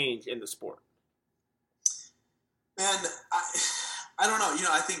you would change in the sport? And I don't know.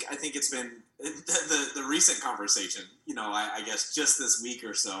 I think it's been the recent conversation. I guess just this week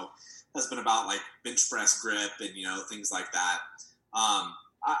or so has been about like bench press grip and things like that.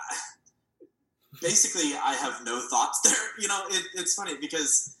 Basically, I have no thoughts there. It's funny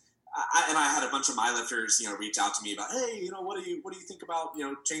because I had a bunch of my lifters reach out to me about, hey, what do you think about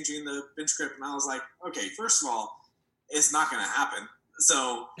changing the bench grip? And I was like, okay, first of all, it's not going to happen.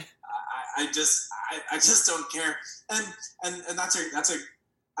 So I just don't care. And that's a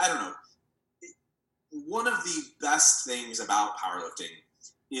I don't know. One of the best things about powerlifting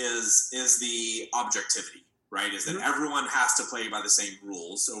is the objectivity, right? Is that everyone has to play by the same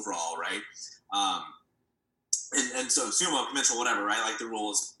rules overall, right? And so sumo, conventional, whatever, right? Like the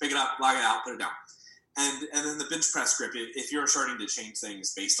rule is pick it up, log it out, put it down. And then the bench press grip, if you're starting to change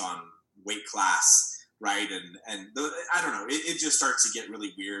things based on weight class, right? And I don't know, it just starts to get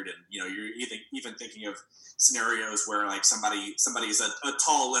really weird. And, you're even thinking of scenarios where like somebody's a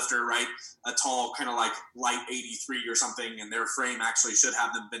tall lifter, right? A tall kind of like light 83 or something, and their frame actually should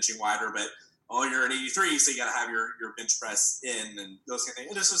have them benching wider, but you're an 83, so you got to have your bench press in and those kind of things.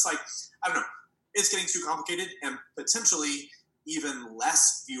 And it's just like, I don't know, it's getting too complicated and potentially even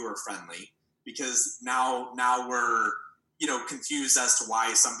less viewer friendly because now we're confused as to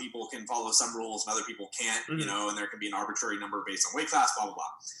why some people can follow some rules and other people can't, and there can be an arbitrary number based on weight class, blah blah blah.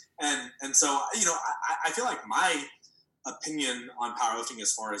 And so I feel like my opinion on powerlifting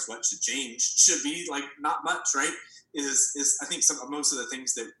as far as what should change should be like not much, right? Is I think most of the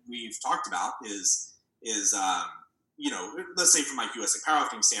things that we've talked about is let's say from like USA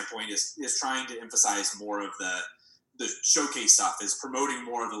powerlifting standpoint is trying to emphasize more of the showcase stuff, is promoting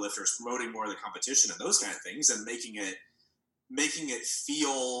more of the lifters, promoting more of the competition and those kind of things, and making it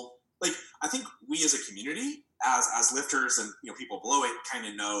feel like, I think we as a community, as lifters and people below it, kind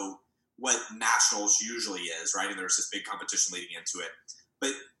of know what nationals usually is, right? And there's this big competition leading into it.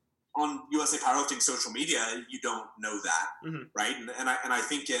 But on USA Powerlifting social media, you don't know that, right? And I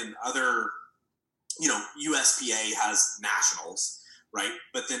think in other, USPA has nationals, right?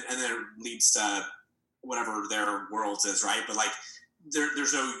 But then it leads to whatever their worlds is, right? But like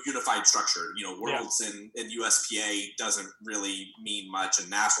there's no unified structure. Worlds in USPA doesn't really mean much, and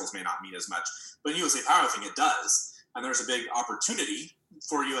nationals may not mean as much. But in USA Powerlifting, it does, and there's a big opportunity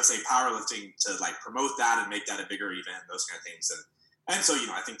for USA Powerlifting to like promote that and make that a bigger event, those kind of things. And so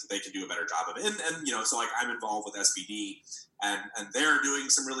I think that they can do a better job of it. And so like I'm involved with SBD, and they're doing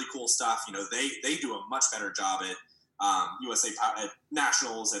some really cool stuff. They do a much better job at at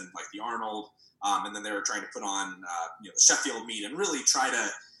nationals and like the Arnold. And then they were trying to put on, the Sheffield meet and really try to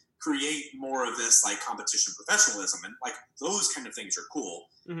create more of this like competition professionalism, and like those kind of things are cool.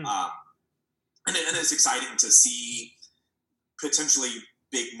 And it's exciting to see potentially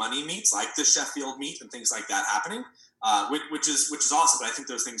big money meets like the Sheffield meet and things like that happening, which is awesome. But I think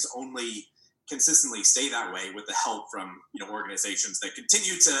those things only consistently stay that way with the help from organizations that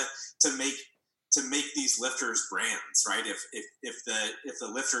continue to make these lifters brands, right? If the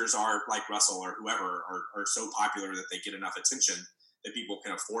lifters are like Russell or whoever are so popular that they get enough attention that people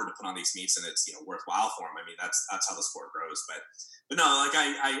can afford to put on these meets and it's worthwhile for them. I mean, that's how the sport grows. But no, like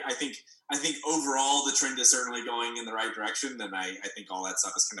I think overall the trend is certainly going in the right direction, and I think all that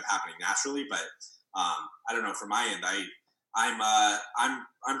stuff is kind of happening naturally. But I don't know, from my end,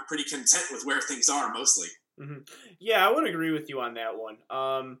 I'm pretty content with where things are mostly. Mm-hmm. Yeah, I would agree with you on that one.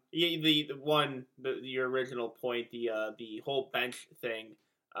 Your original point, the whole bench thing.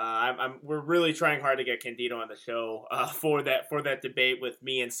 We're really trying hard to get Candido on the show for that debate with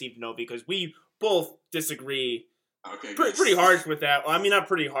me and Steve Novi, because we both disagree. Okay, pretty harsh with that. Well, I mean, not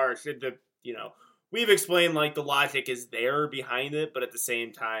pretty harsh. We've explained like the logic is there behind it, but at the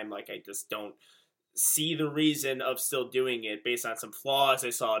same time, like I just don't see the reason of still doing it based on some flaws I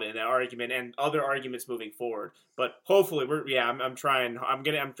saw it in that argument and other arguments moving forward. But hopefully, I'm trying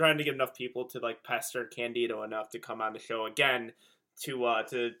to get enough people to like pester Candido enough to come on the show again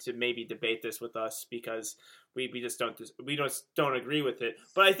to maybe debate this with us, because we just don't agree with it.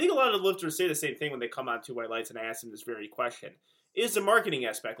 But I think a lot of the lifters say the same thing when they come on Two White Lights, and I ask them this very question: is the marketing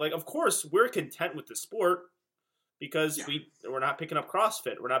aspect. Like, of course, we're content with the sport because we're not picking up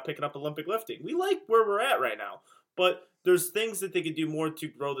CrossFit, we're not picking up Olympic lifting. We like where we're at right now, but there's things that they could do more to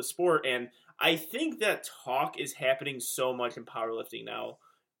grow the sport, and I think that talk is happening so much in powerlifting now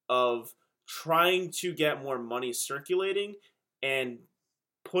of trying to get more money circulating and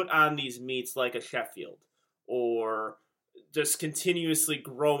put on these meets like a Sheffield, or just continuously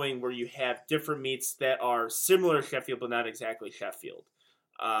growing where you have different meets that are similar to Sheffield but not exactly Sheffield.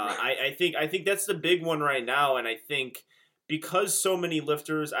 Right. I think that's the big one right now, and I think because so many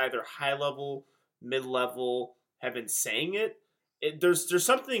lifters, either high level, mid level, have been saying it, there's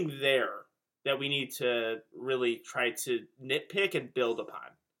something there that we need to really try to nitpick and build upon.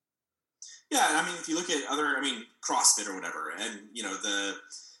 Yeah, I mean, if you look at CrossFit or whatever, and the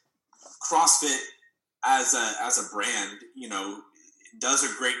CrossFit as a brand, does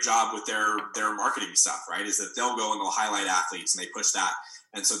a great job with their marketing stuff, right? Is that they'll go and they'll highlight athletes and they push that,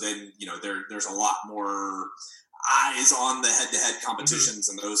 and so then there's a lot more eyes on the head-to-head competitions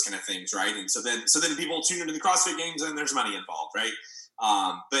and those kind of things, right? And so then people tune into the CrossFit Games and there's money involved, right?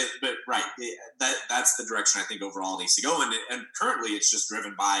 But right, that's the direction I think overall needs to go, and currently it's just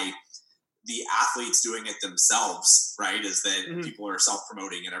driven by the athletes doing it themselves, right? Is that people are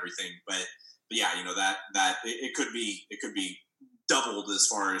self-promoting and everything, but yeah, that it could be doubled as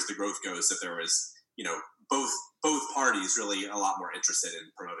far as the growth goes if there was, both parties really a lot more interested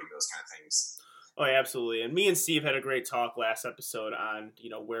in promoting those kind of things. Oh, yeah, absolutely. And me and Steve had a great talk last episode on,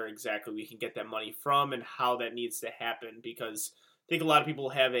 where exactly we can get that money from and how that needs to happen, because I think a lot of people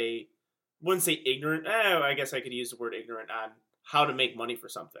have wouldn't say ignorant, I guess I could use the word ignorant on how to make money for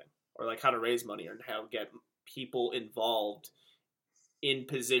something, or like how to raise money, or how to get people involved in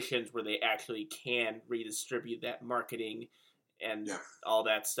positions where they actually can redistribute that marketing and all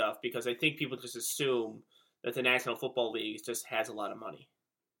that stuff, because I think people just assume that the National Football League just has a lot of money.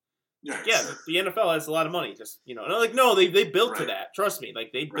 Yeah, sure. The NFL has a lot of money. Just no, they built to that. Trust me,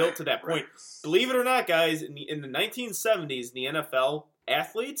 like they built to that point. Believe it or not, guys, in the 1970s, the NFL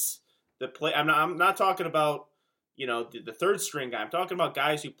athletes that play. I'm not talking about the third string guy. I'm talking about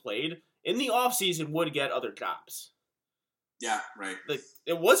guys who played in the off season would get other jobs. Yeah, right. Like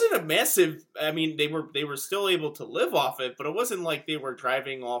it wasn't a massive. I mean, they were still able to live off it, but it wasn't like they were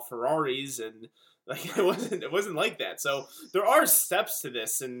driving all Ferraris and like it wasn't like that. So there are steps to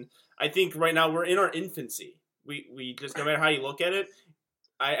this, and I think right now we're in our infancy. We just no matter how you look at it,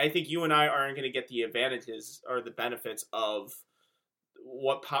 I think you and I aren't going to get the advantages or the benefits of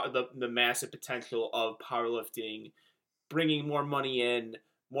what the massive potential of powerlifting, bringing more money in,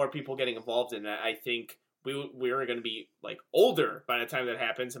 more people getting involved in that. I think we're going to be like older by the time that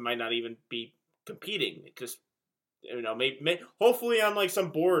happens and might not even be competing. It just maybe hopefully on like some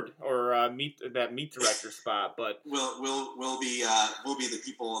board or meet director spot. But we'll be the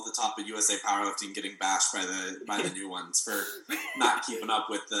people at the top of USA Powerlifting getting bashed by the new ones for not keeping up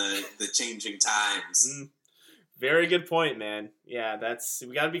with the changing times. Very good point, man. Yeah,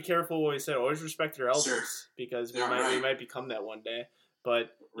 we got to be careful what we said. Always respect your elders, because we might become that one day.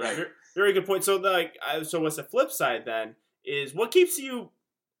 But yeah, very good point. So what's the flip side then is what keeps you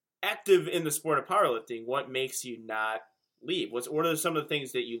active in the sport of powerlifting? What makes you not leave? What are some of the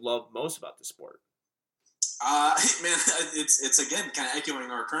things that you love most about the sport? Man, it's again kind of echoing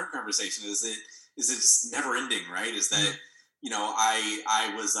our current conversation. Is it's never ending, right? Is that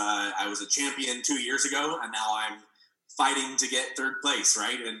I was a champion 2 years ago, and now I'm fighting to get third place,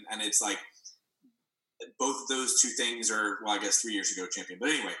 right? And it's like both of those two things are, well, I guess 3 years ago champion. But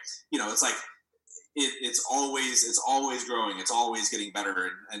anyway, it's like it's always growing. It's always getting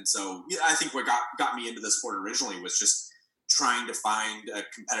better. And so I think what got me into the sport originally was just trying to find a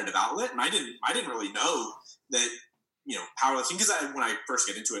competitive outlet. And I didn't really know that, powerlifting, because when I first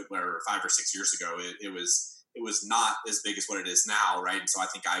get into it, 5 or 6 years ago, it was not as big as what it is now. Right. And so I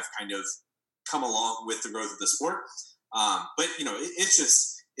think I've kind of come along with the growth of the sport. But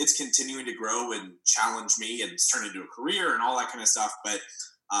it's continuing to grow and challenge me, and it's turned into a career and all that kind of stuff. But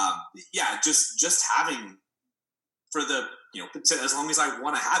just having, for the, as long as I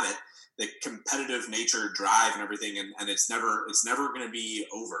want to have it, the competitive nature, drive, and everything, and it's never going to be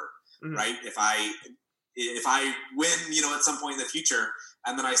over, mm-hmm. right? If I win, at some point in the future,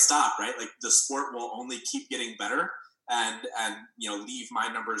 and then I stop, right? Like, the sport will only keep getting better, and leave my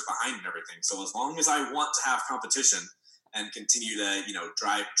numbers behind and everything. So as long as I want to have competition and continue to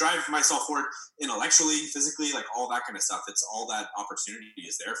drive myself forward intellectually, physically, like all that kind of stuff, it's all that opportunity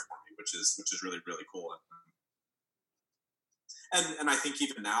is there for me, which is really, really cool. And I think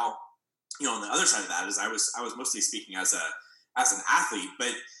even now, on the other side of that is I was mostly speaking as an athlete,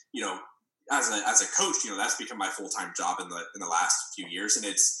 but as a coach, that's become my full-time job in the last few years. And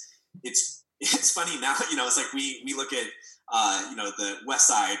it's funny now, it's like we look at the West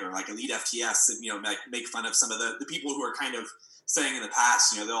Side or like Elite FTS and make fun of some of the people who are kind of saying in the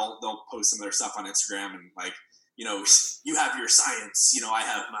past, they'll post some of their stuff on Instagram and like, you have your science, I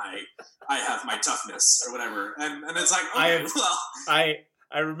have my toughness or whatever. And it's like, okay,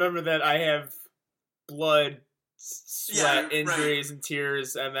 I remember that I have blood, sweat, injuries, and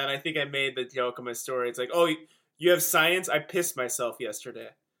tears. And then I think I made the joke in my story. It's like, oh, you have science? I pissed myself yesterday.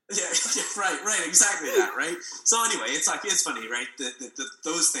 Yeah, right, exactly that, right? So anyway, it's like, it's funny, right?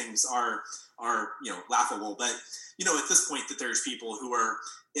 Those things are laughable. But, at this point that there's people who are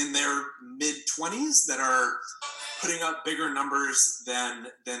in their mid-20s that are putting up bigger numbers than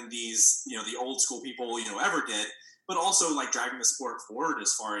these, the old school people, ever did, but also like driving the sport forward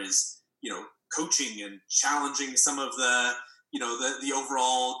as far as, coaching and challenging some of the, the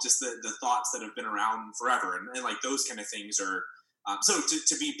overall, just the thoughts that have been around forever. And like those kind of things are, so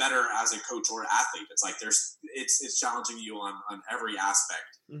to be better as a coach or athlete, it's like it's challenging you on every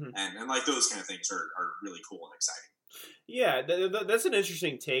aspect. Mm-hmm. And like those kind of things are really cool and exciting. Yeah, that's an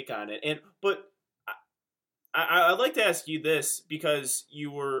interesting take on it. But I'd like to ask you this, because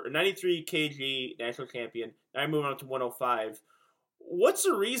you were a 93 kg national champion. Now you're moving up to 105. What's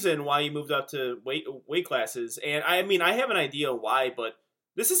the reason why you moved up to weight classes? And I mean, I have an idea why, but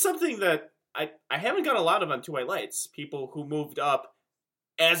this is something that I haven't got a lot of on Two White Lights. People who moved up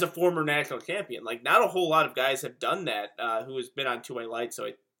as a former national champion. Like, not a whole lot of guys have done that who has been on Two White Lights. So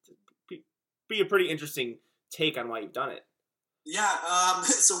it'd be a pretty interesting take on why you've done it. Yeah.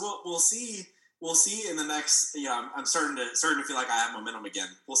 So we'll see. We'll see in the next. I'm starting to feel like I have momentum again.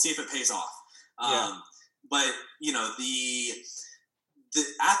 We'll see if it pays off. But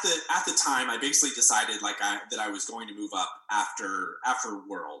at the time, I basically decided that I was going to move up after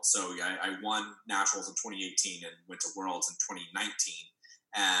Worlds. So I won Nationals in 2018 and went to Worlds in 2019.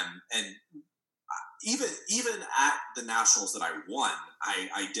 And even at the Nationals that I won,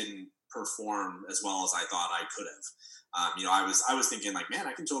 I didn't perform as well as I thought I could have. I was thinking like, man,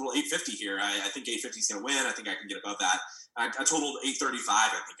 I can total 850 here. I think 850 is going to win. I think I can get above that. I totaled 835. I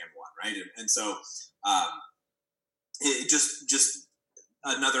think I won, right? And so it just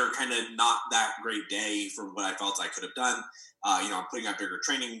another kind of not that great day for what I felt I could have done. I'm putting out bigger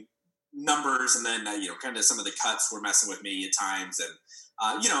training numbers, and then kind of some of the cuts were messing with me at times, and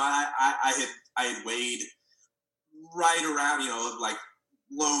I had weighed right around like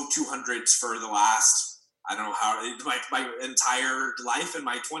low 200s for the last, I don't know how, my entire life in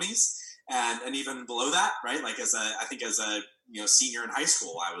my 20s, and even below that, right? Like I think as a senior in high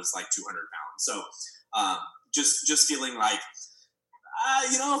school, I was like 200 pounds. So just feeling like,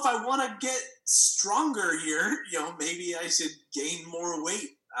 if I want to get stronger here, maybe I should gain more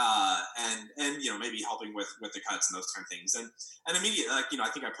weight, and maybe helping with the cuts and those kind of things. And immediately, I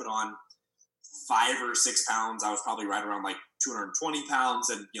think I put on 5 or 6 pounds. I was probably right around like 220 pounds,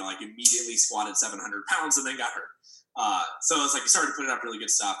 and immediately squatted 700 pounds and then got hurt. So it's like you started putting up really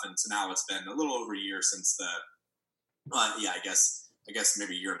good stuff, and so now it's been a little over a year since I guess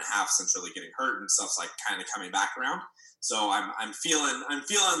maybe a year and a half since really getting hurt, and stuff's like kind of coming back around. So I'm feeling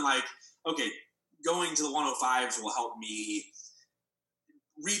like, okay, going to the 105s will help me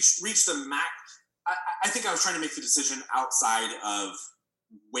reach the max. I think I was trying to make the decision outside of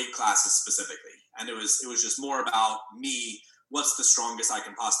weight classes specifically, and it was just more about me what's the strongest I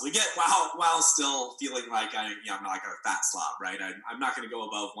can possibly get while still feeling like I'm not like a fat slob, right? I'm not going to go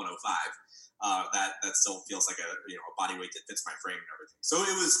above 105. That still feels like a body weight that fits my frame and everything. So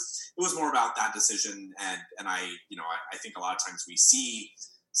it was more about that decision, and I think a lot of times we see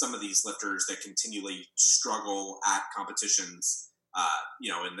some of these lifters that continually struggle at competitions,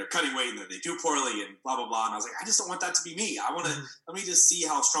 and they're cutting weight and they do poorly and blah blah blah. And I was like, I just don't want that to be me. I want to let me just see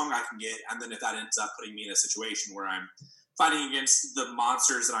how strong I can get, and then if that ends up putting me in a situation where I'm fighting against the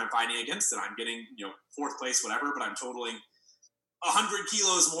monsters that I'm fighting against, and I'm getting fourth place, whatever, but I'm totaling 100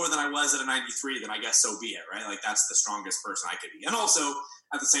 kilos more than I was at a 93, then I guess so be it, right? Like that's the strongest person I could be. And also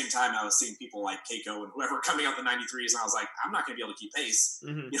at the same time, I was seeing people like Keiko and whoever coming up the 93s, and I was like, I'm not going to be able to keep pace.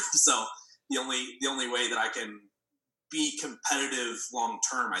 So the only way that I can be competitive long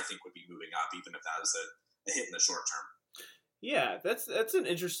term, I think, would be moving up, even if that is a hit in the short term. Yeah, that's an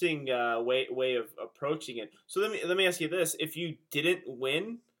interesting way of approaching it. So let me ask you this: if you didn't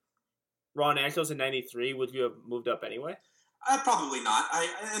win Raw Nationals in '93, would you have moved up anyway? Probably not.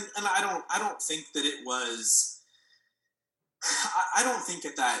 I don't think that it was. I don't think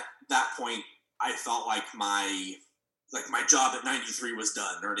at that point I felt like my job at 93 was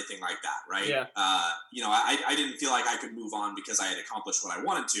done or anything like that, right? Yeah. I didn't feel like I could move on because I had accomplished what I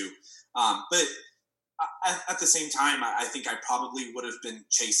wanted to. But at the same time, I think I probably would have been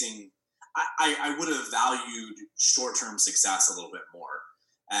chasing. I would have valued short-term success a little bit more.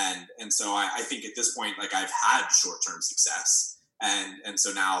 And so I think at this point, like I've had short-term success, and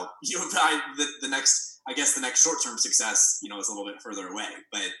so now the next short-term success is a little bit further away,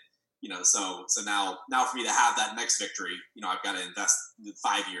 but so now for me to have that next victory, I've got to invest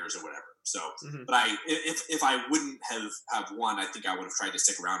 5 years or whatever. So, but if I wouldn't have won, I think I would have tried to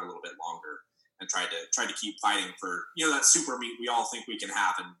stick around a little bit longer and tried to keep fighting for that super meet we all think we can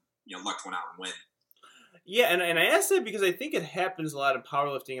have, and lucked one out and win. Yeah, and I asked that because I think it happens a lot in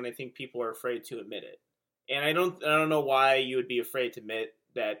powerlifting, and I think people are afraid to admit it. And I don't know why you would be afraid to admit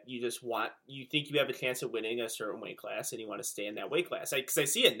that you think you have a chance of winning a certain weight class, and you want to stay in that weight class. Because I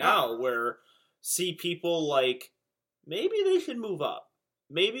see it now where see people like maybe they should move up.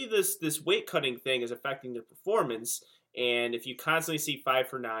 Maybe this weight cutting thing is affecting their performance, and if you constantly see 5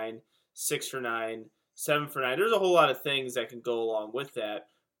 for 9, 6 for 9, 7 for 9, there's a whole lot of things that can go along with that,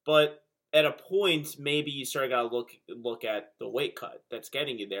 but at a point, maybe you start got to look at the weight cut that's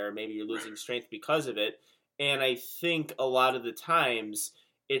getting you there. Maybe you're losing strength because of it. And I think a lot of the times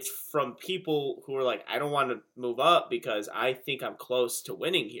it's from people who are like, I don't want to move up because I think I'm close to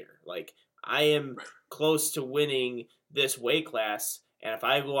winning here. Like, I am close to winning this weight class. And if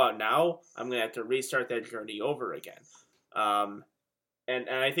I go out now, I'm going to have to restart that journey over again. And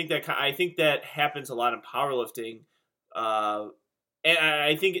I think that happens a lot in powerlifting. And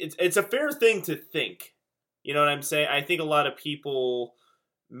I think it's a fair thing to think. You know what I'm saying? I think a lot of people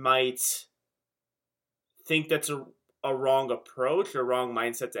might think that's a wrong approach, a wrong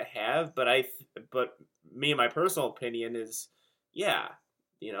mindset to have. But me and my personal opinion is, you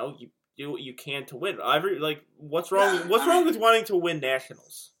do what you can to win. What's wrong? What's wrong with wanting to win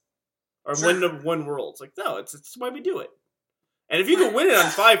nationals or win worlds? Like, no, it's why we do it. And if you can win it on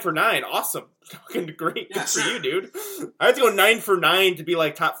 5 for 9, awesome. Fucking great. Good for you, dude. I have to go 9 for 9 to be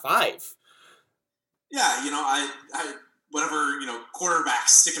like top 5. Yeah, I whatever, quarterbacks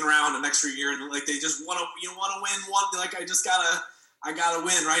sticking around an extra year and like they just want to win one, like I gotta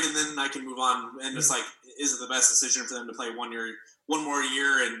win, right? And then I can move on. And it's like, is it the best decision for them to play one more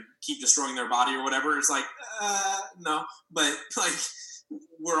year and keep destroying their body or whatever? It's like, no. But like,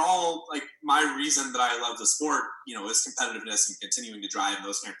 we're all like, my reason that I love the sport, is competitiveness and continuing to drive and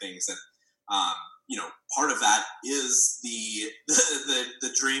those kind of things. And, part of that is the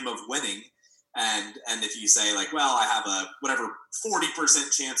dream of winning. And if you say like, well, I have a whatever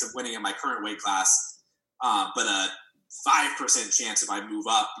 40% chance of winning in my current weight class, but a 5% chance if I move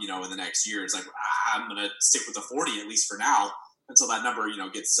up, in the next year, it's like, I'm going to stick with the 40 at least for now until that number,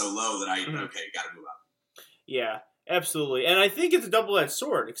 gets so low that got to move up. Yeah. Absolutely, and I think it's a double-edged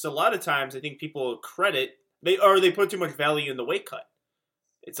sword because a lot of times I think people credit they put too much value in the weight cut.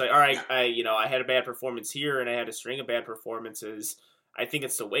 It's like, all right, I had a bad performance here and I had a string of bad performances. I think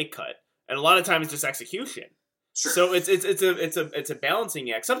it's the weight cut, and a lot of times it's just execution. Sure. So it's a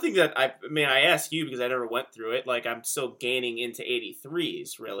balancing act. Something that I ask you because I never went through it. Like I'm still gaining into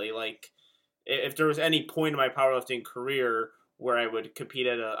 83s. Really, like if there was any point in my powerlifting career where I would compete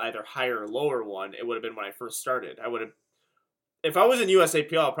at a either higher or lower one, it would have been when I first started. If I was in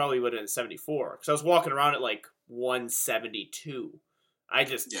USAPL, I probably would have been 74 because I was walking around at like 172. I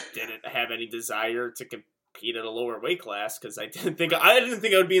just didn't have any desire to compete at a lower weight class because I didn't think I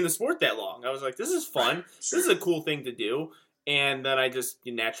would be in the sport that long. I was like, this is fun. Right, sure. This is a cool thing to do. and then I just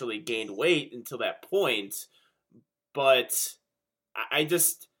naturally gained weight until that point. But I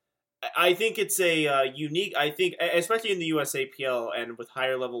think it's a unique. I think, especially in the USAPL and with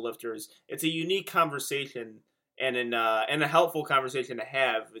higher level lifters, it's a unique conversation and a helpful conversation to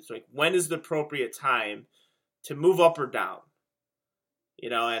have. It's like, when is the appropriate time to move up or down?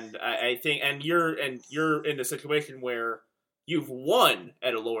 And I think, and you're in a situation where you've won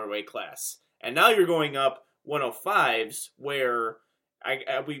at a lower weight class, and now you're going up 105s, where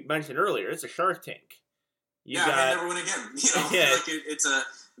we mentioned earlier, it's a Shark Tank. I never win again. Yeah. Like it's a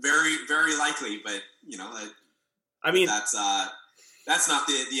very, very likely, but I mean, that's not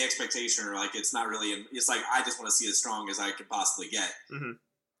the expectation, or like it's not really. It's like, I just want to see as strong as I could possibly get. Mm-hmm.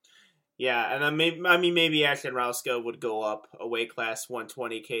 Yeah, and then maybe Ashton Rauska would go up a weight class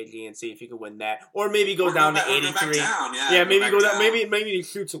 120 kg and see if he could win that, or maybe go down to 83. Maybe go down. Maybe he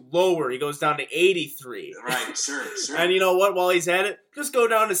shoots lower. He goes down to 83. Right, sure. And you know what? While he's at it, just go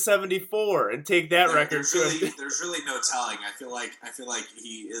down to 74 and take that record. There's really no telling. I feel like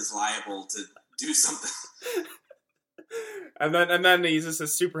he is liable to do something. and then he's just a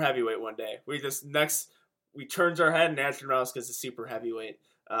super heavyweight one day. We turns our head and Ashton Rauska's a super heavyweight.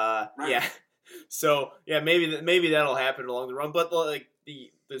 Right. Yeah. So yeah, maybe that'll happen along the run. But like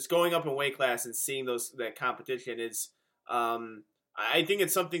this going up in weight class and seeing that competition is, I think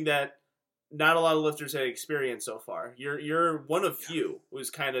it's something that not a lot of lifters have experienced so far. You're one of few who's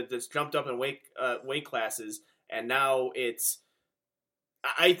kind of just jumped up in weight classes, and now it's.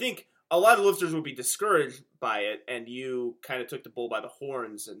 I think a lot of lifters would be discouraged by it, and you kind of took the bull by the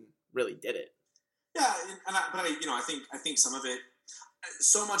horns and really did it. Yeah, I think some of it.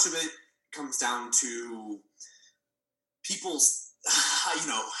 So much of it comes down to people's,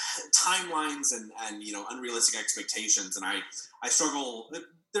 timelines and unrealistic expectations. And I struggle.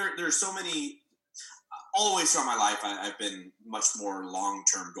 There's so many. All the way throughout my life, I've been much more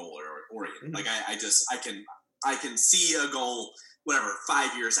long-term goal oriented. Mm-hmm. Like I can see a goal,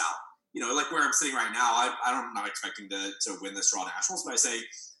 5 years out. Like where I'm sitting right now, I'm not expecting to win this Raw Nationals, but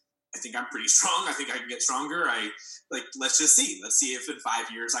I think I'm pretty strong. I think I can get stronger. Let's just see. Let's see if in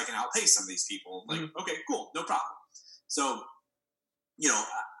 5 years I can outpace some of these people. Okay, cool. No problem. So,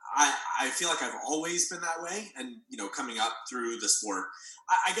 I feel like I've always been that way. And, coming up through the sport,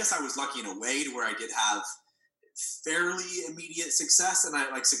 I guess I was lucky in a way to where I did have fairly immediate success.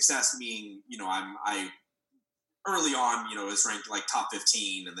 And success meaning, I early on, was ranked like top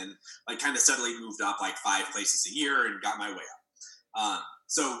 15 and then kind of steadily moved up 5 places a year and got my way up.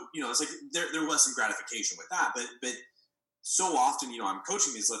 So, it's like there was some gratification with that, but so often, I'm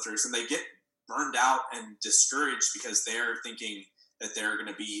coaching these lifters and they get burned out and discouraged because they're thinking that they're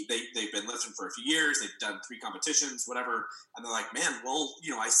going to be, they've been lifting for a few years, they've done 3 competitions, whatever. And they're like, man, well,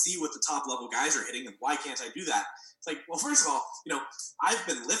 I see what the top level guys are hitting and why can't I do that? It's like, well, first of all, I've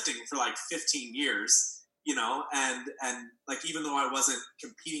been lifting for 15 years, and even though I wasn't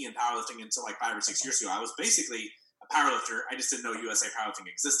competing in powerlifting until 5 or 6 years ago, I was basically a powerlifter. I just didn't know USA powerlifting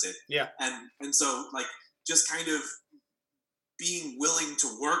existed. Yeah. And so just kind of being willing to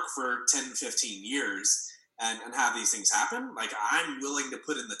work for 10, 15 years and have these things happen. I'm willing to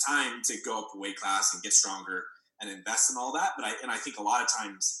put in the time to go up a weight class and get stronger and invest in all that. But I think a lot of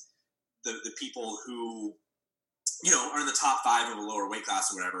times the people who, are in the top 5 of a lower weight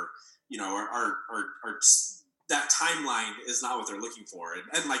class or whatever, are just, that timeline is not what they're looking for.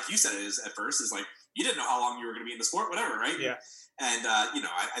 And like you said, at first is you didn't know how long you were going to be in the sport, whatever, right? Yeah. And,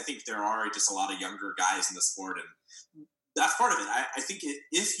 I think there are just a lot of younger guys in the sport, and that's part of it. I think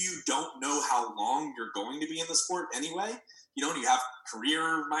if you don't know how long you're going to be in the sport anyway, you have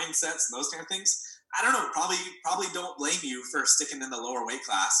career mindsets and those kind of things, I don't know, probably don't blame you for sticking in the lower weight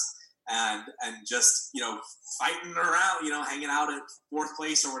class and just, fighting around, hanging out at 4th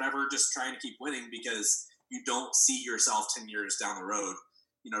place or whatever, just trying to keep winning because you don't see yourself 10 years down the road,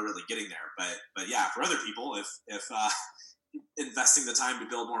 really getting there. But yeah, for other people, if investing the time to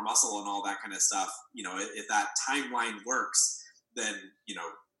build more muscle and all that kind of stuff, if that timeline works, then,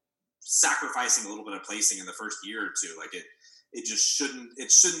 sacrificing a little bit of placing in the first year or two, it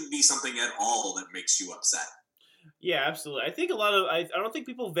shouldn't be something at all that makes you upset. Yeah, absolutely. I think I don't think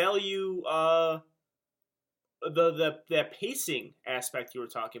people value, the pacing aspect you were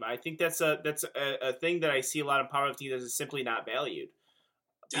talking about. I think that's a thing that I see a lot of powerlifting that is simply not valued.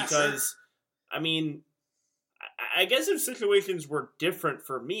 Because, yeah, sure. I mean, I guess if situations were different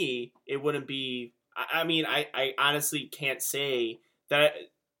for me, it wouldn't be. I honestly can't say that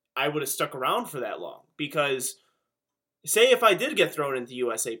I would have stuck around for that long. Because, say if I did get thrown into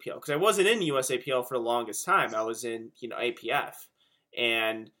USAPL, because I wasn't in USAPL for the longest time, I was in APF,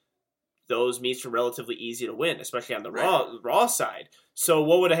 and those meets are relatively easy to win, especially on the Right. raw side. So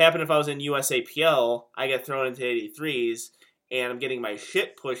what would have happened if I was in USAPL? I get thrown into 83s, and I'm getting my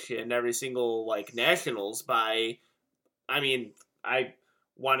shit pushed in every single like nationals by, I mean, I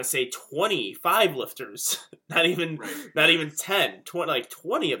want to say 25 lifters, not even Right. 10, 20, like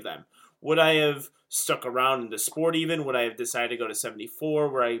 20 of them. Would I have stuck around in the sport even? Would I have decided to go to 74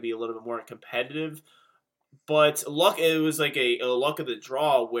 where I'd be a little bit more competitive? But luck, it was like a luck of the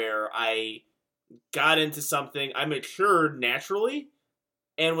draw where I got into something, I matured naturally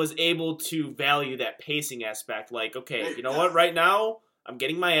and was able to value that pacing aspect. Like, okay, you know what? Right now, I'm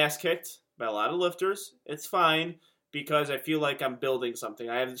getting my ass kicked by a lot of lifters. It's fine because I feel like I'm building something.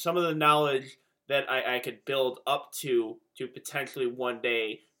 I have some of the knowledge that I could build up to potentially one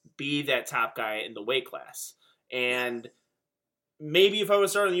day be that top guy in the weight class. And maybe if I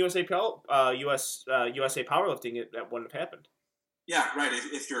was starting the USA powerlifting, that wouldn't have happened. Yeah, right.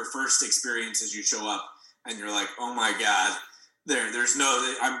 If your first experience is you show up and you're like, oh my god, there's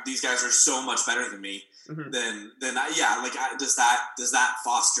no, these guys are so much better than me. Mm-hmm. Then does that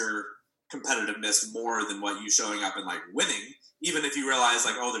foster competitiveness more than what you showing up and like winning? Even if you realize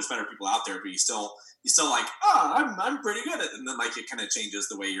like, oh, there's better people out there, but you still like, oh, I'm pretty good at it, and then like it kind of changes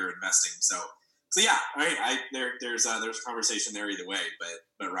the way you're investing. So yeah, right. There's a conversation there either way,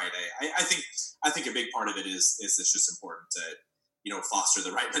 but right. I think a big part of it is it's just important to foster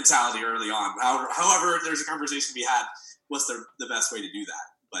the right mentality early on. However, there's a conversation to be had. What's the best way to do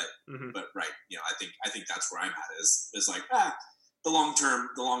that? But right, I think that's where I'm at is like the long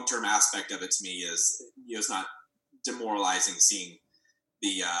term aspect of it to me is it's not demoralizing seeing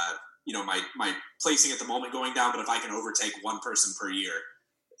the my placing at the moment going down, but if I can overtake one person per year,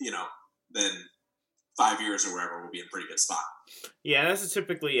 then 5 years or wherever, we'll be in a pretty good spot. Yeah, that's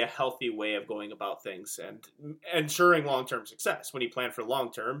typically a healthy way of going about things and ensuring long-term success. When you plan for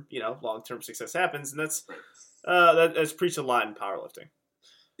long-term, long-term success happens, and that's that's preached a lot in powerlifting.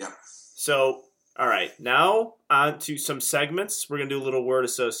 Yeah. So, all right, now on to some segments. We're going to do a little word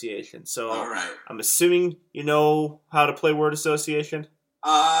association. So, all right. I'm assuming you know how to play word association?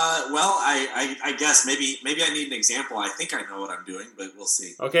 Well, I guess maybe I need an example. I think I know what I'm doing, but we'll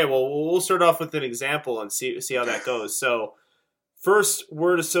see. Okay, well, we'll start off with an example and see how that goes. So, first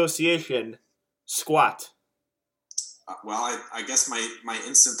word association, squat. Well, I guess my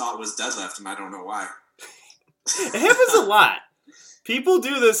instant thought was deadlift, and I don't know why. It happens a lot. People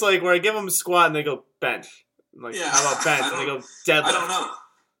do this like where I give them a squat and they go bench. I'm like, how about bench? And they go deadlift. I don't know.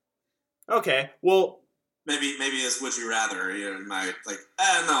 Okay, well. Maybe it's would you rather. No, I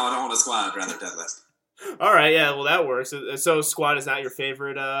don't want to squat. I'd rather deadlift. All right, yeah, well that works. So squat is not your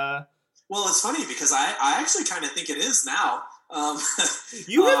favorite? Well, it's funny because I actually kind of think it is now.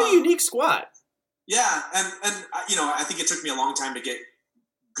 You have a unique squat. Yeah, and I think it took me a long time to get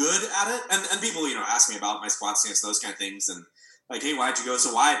good at it. And people ask me about my squat stance, those kind of things, and like, hey, why'd you go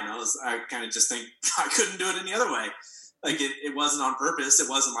so wide? And I kind of just think I couldn't do it any other way. Like it wasn't on purpose. It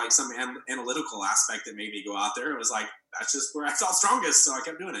wasn't like some analytical aspect that made me go out there. It was like, that's just where I felt strongest. So I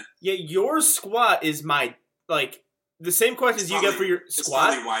kept doing it. Yeah. Your squat is the same questions you get for your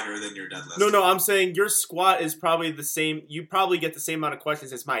squat. It's probably wider than your deadlift. No, I'm saying your squat is probably the same. You probably get the same amount of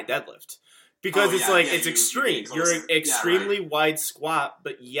questions as my deadlift because it's extreme. You're an extremely wide squat,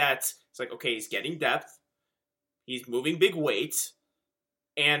 but yet it's like, okay, he's getting depth. He's moving big weight,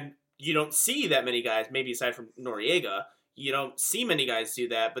 and you don't see that many guys, maybe aside from Noriega, you don't see many guys do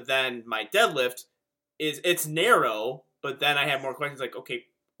that. But then my deadlift it's narrow, but then I have more questions like, okay,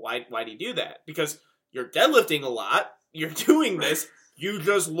 why do you do that? Because you're deadlifting a lot, you're doing this, you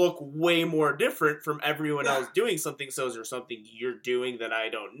just look way more different from everyone else doing something. So is there something you're doing that I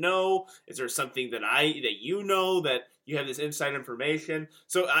don't know? Is there something that you know that you have this inside information?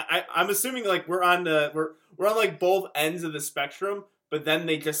 So I'm assuming like we're on like both ends of the spectrum, but then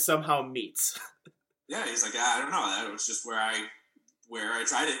they just somehow meet. Yeah, he's like, I don't know. That was just where I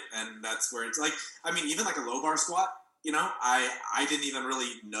tried it, and that's where it's like. I mean, even like a low bar squat. I didn't even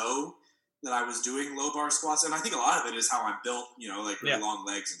really know that I was doing low bar squats, and I think a lot of it is how I'm built. Like really long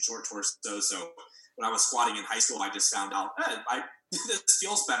legs and short torso. So when I was squatting in high school, I just found out this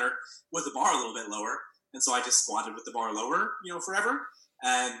feels better with the bar a little bit lower, and so I just squatted with the bar lower, forever.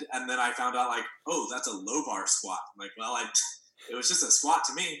 And then I found out like, oh, that's a low bar squat. I'm like, well, it was just a squat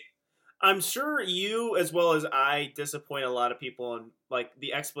to me. I'm sure you, as well as I, disappoint a lot of people in like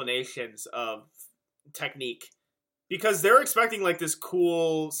the explanations of technique because they're expecting like this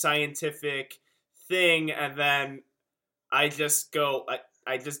cool scientific thing, and then I just go,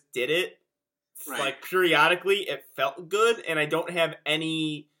 I just did it. Like periodically, it felt good, and I don't have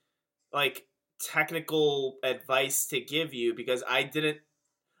any like technical advice to give you because I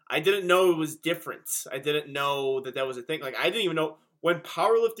I didn't know it was different. I didn't know that was a thing. Like, I didn't even know when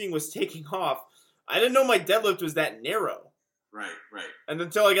powerlifting was taking off. I didn't know my deadlift was that narrow. Right. And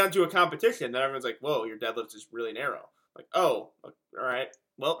until I got into a competition, then everyone's like, "Whoa, your deadlift is really narrow." Like, oh, all right.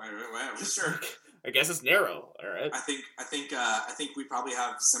 Well, right. Sure. I guess it's narrow. All right. I think we probably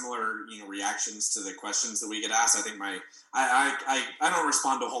have similar reactions to the questions that we get asked. I think I don't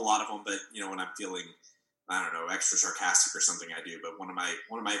respond to a whole lot of them, but when I'm feeling, I don't know, extra sarcastic or something, I do. But one of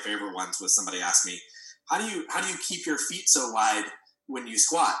my favorite ones was somebody asked me, how do you keep your feet so wide when you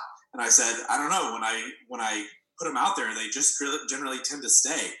squat? And I said, I don't know. When I put them out there, they just generally tend to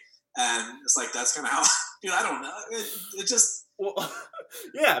stay. And it's like, that's kind of how, dude, I don't know. It just, well,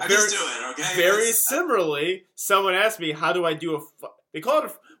 yeah. I just do it, okay? Very similarly, someone asked me, how do I do they call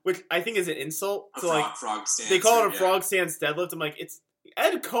it, which I think is an insult. Frog stance. They call it a frog stance deadlift. I'm like,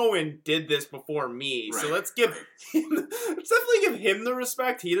 Ed Cohen did this before me. Right, so let's definitely give him the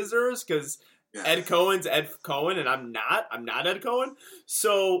respect he deserves, because Ed Cohen's Ed Cohen, and I'm not Ed Cohen.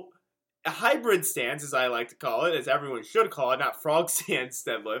 So a hybrid stance, as I like to call it, as everyone should call it, not frog stance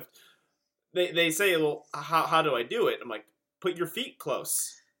deadlift. They say, well, how do I do it? I'm like, put your feet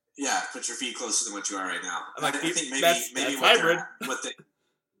close. Yeah, put your feet closer than what you are right now. Like, I think maybe that's hybrid.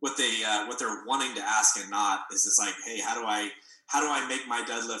 What they're wanting to ask and not is it's like, hey, how do I make my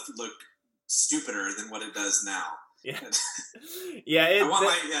deadlift look stupider than what it does now? Yeah, yeah.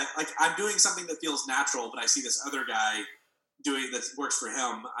 Like I'm doing something that feels natural, but I see this other guy doing that works for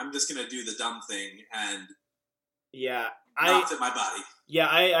him. I'm just gonna do the dumb thing and not fit my body. Yeah,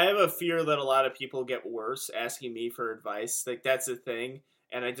 I have a fear that a lot of people get worse asking me for advice. Like, that's the thing.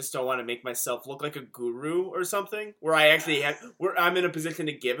 And I just don't want to make myself look like a guru or something where I actually where I'm in a position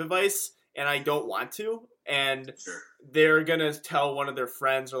to give advice and I don't want to. And they're going to tell one of their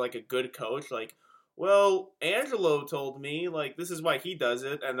friends or like a good coach, like, well, Angelo told me, like, this is why he does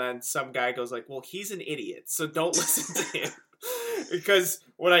it. And then some guy goes like, well, he's an idiot, so don't listen to him. Because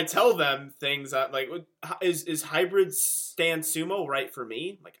when I tell them things like, is hybrid stand sumo right for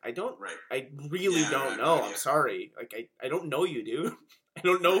me? Like, I really don't know. I'm sorry. Like, I don't know you, dude. I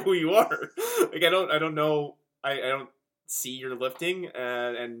don't know who you are. Like, I don't know. I don't see your lifting,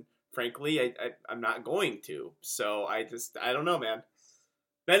 and frankly, I'm not going to. So I don't know, man.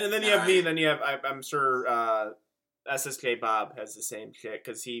 Then you have me. Then you have I'm sure SSK Bob has the same shit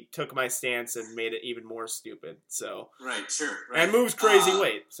because he took my stance and made it even more stupid. So right. And moves crazy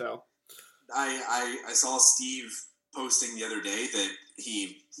weight. So I saw Steve posting the other day that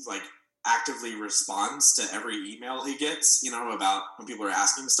he like actively responds to every email he gets, about when people are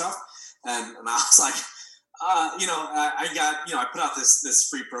asking stuff. And I was like, I put out this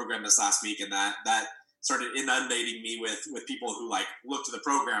free program this last week, and that started inundating me with people who like looked at the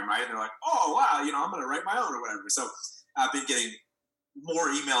program, right? And they're like, oh wow, I'm going to write my own or whatever. So I've been getting more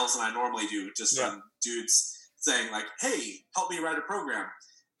emails than I normally do just from dudes saying like, hey, help me write a program.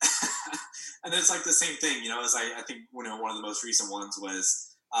 And it's like the same thing, as I think, one of the most recent ones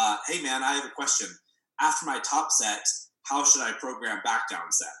was, hey man, I have a question. After my top set, how should I program back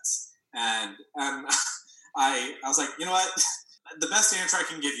down sets? And I was like, you know what? The best answer I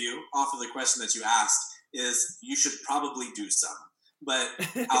can give you off of the question that you asked is you should probably do some. But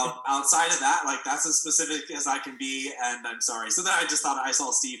outside of that, like, that's as specific as I can be, and I'm sorry. So then I just thought I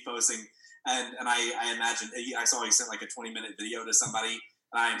saw Steve posting, and I imagined, I saw he sent like a 20-minute video to somebody,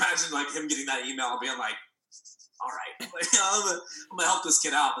 and I imagined like him getting that email and being like, all right, like, I'm gonna help this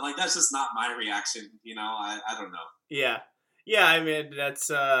kid out. But like, that's just not my reaction, I don't know. Yeah, I mean, that's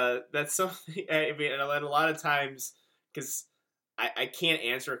something, I mean, and a lot of times, because I can't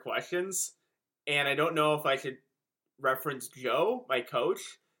answer questions, and I don't know if I should reference Joe, my coach,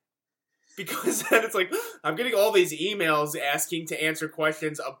 because then it's like, I'm getting all these emails asking to answer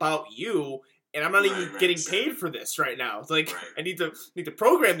questions about you, and I'm not even getting paid for this right now. It's like, I need to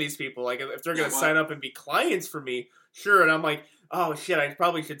program these people. Like, if they're going to sign up and be clients for me, sure. And I'm like, oh shit, I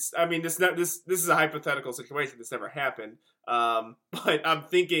probably should. I mean, this is a hypothetical situation. This never happened. But I'm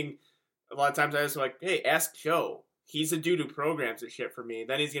thinking a lot of times I just like, hey, ask Joe. He's a dude who programs this shit for me.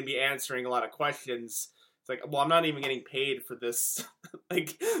 Then he's going to be answering a lot of questions. It's like, well, I'm not even getting paid for this,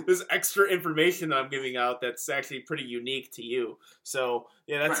 like, this extra information that I'm giving out that's actually pretty unique to you. So,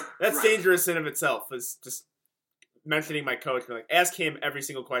 yeah, that's dangerous in of itself, is just mentioning my coach. Like, ask him every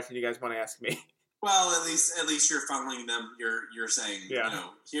single question you guys want to ask me. Well, at least you're funneling them. You're saying,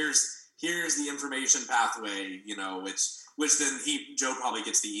 here's the information pathway, which then Joe probably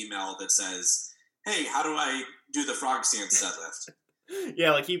gets the email that says, hey, how do I do the frog stance deadlift?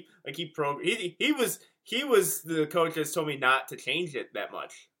 Yeah, he was the coach that's told me not to change it that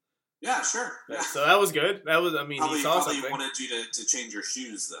much. Yeah, sure. Yeah. So that was good. That was, I mean, he saw probably something. wanted you to change your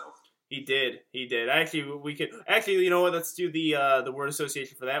shoes, though. He did. Actually, we could. Actually, you know what? Let's do the word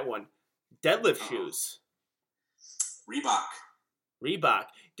association for that one. Deadlift shoes. Reebok.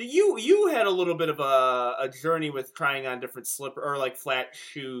 You had a little bit of a journey with trying on different slipper or like flat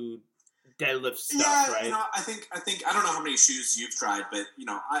shoe deadlift stuff, right? You know, I think I don't know how many shoes you've tried, but you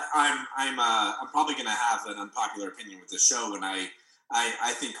know, I'm probably going to have an unpopular opinion with this show, and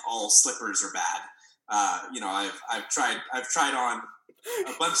I think all slippers are bad. You know, I've tried on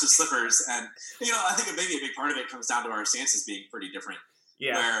a bunch of slippers, and you know, I think maybe a big part of it comes down to our stances being pretty different.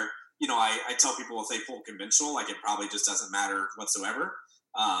 Yeah. Where you know, I tell people if they pull conventional, like it probably just doesn't matter whatsoever.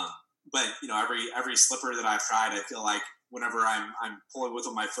 But you know, every slipper that I've tried, I feel like whenever I'm pulling with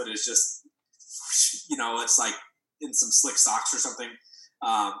them, my foot is just, you know, it's like in some slick socks or something.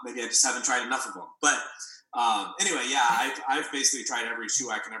 Maybe I just haven't tried enough of them. But anyway, yeah, I've basically tried every shoe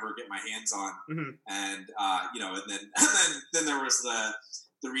I can ever get my hands on, and you know, and then there was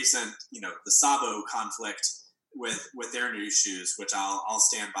the recent, you know, the Sabo conflict with their new shoes, which I'll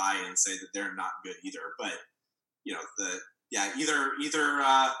stand by and say that they're not good either. But you know, either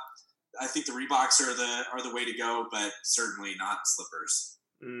I think the Reeboks are the way to go, but certainly not slippers.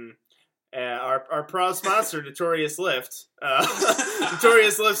 Our proud sponsor, Notorious Lift,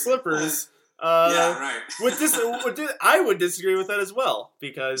 Notorious Lift slippers. Yeah, right. I would disagree with that as well,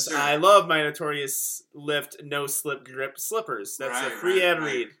 because Sure. I love my Notorious Lift no slip grip slippers. That's a free ad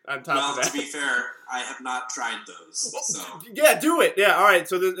read on top of that. To be fair, I have not tried those. So. Yeah, do it. Yeah, all right.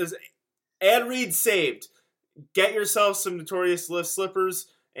 So there's ad read saved. Get yourself some Notorious Lift slippers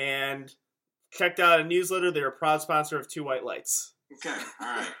and check out a newsletter. They're a proud sponsor of Two White Lights. Okay, all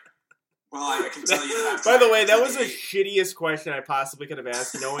right. Well, I can tell you that. By the way, that was the shittiest question I possibly could have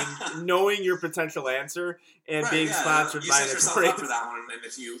asked, knowing your potential answer and being sponsored by Notorious. You set yourself up for that one, and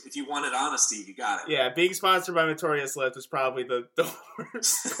if you wanted honesty, you got it. Yeah, being sponsored by Notorious Lift was probably the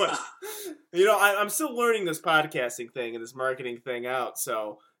worst question. You know, I'm still learning this podcasting thing and this marketing thing out,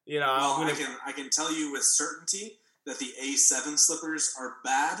 so you know, I can tell you with certainty that the A7 slippers are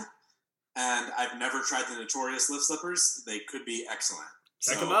bad, and I've never tried the Notorious Lift slippers. They could be excellent.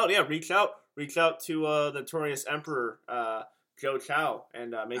 Check them out. Yeah, reach out to the Notorious Emperor Joe Chow,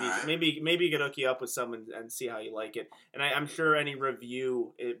 and maybe you can hook you up with someone and see how you like it. And I'm sure any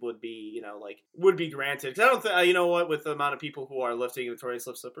review it would be would be granted. 'Cause I don't think you know what, with the amount of people who are lifting Notorious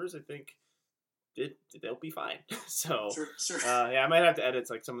Lift slippers, I think they'll be fine. So sure. Yeah, I might have to edit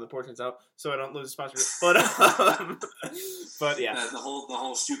like some of the portions out so I don't lose the sponsorship. But yeah, the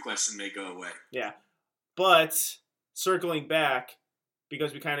whole shoe question may go away. Yeah, but circling back,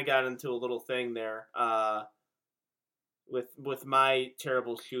 because we kind of got into a little thing there with my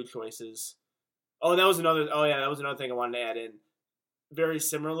terrible shoe choices. That was another thing I wanted to add in. Very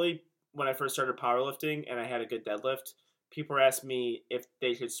similarly, when I first started powerlifting and I had a good deadlift, people were asking me if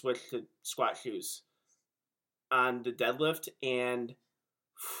they should switch to squat shoes on the deadlift, and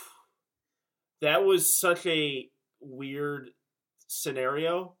that was such a weird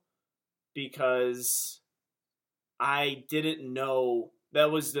scenario because I didn't know. That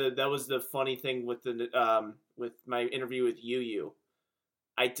was the funny thing with with my interview with Yu.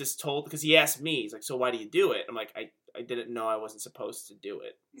 I just told, because he asked me, he's like, so why do you do it? I'm like, I didn't know I wasn't supposed to do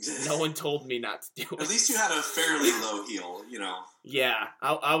it. No one told me not to do it. At least you had a fairly low heel, you know. Yeah,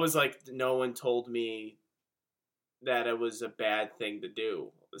 I was like, no one told me that it was a bad thing to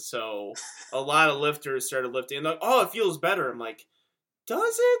do. So a lot of lifters started lifting and they're like, oh, it feels better. I'm like,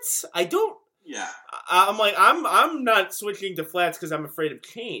 does it? I don't. Yeah. I'm like, I'm not switching to flats because I'm afraid of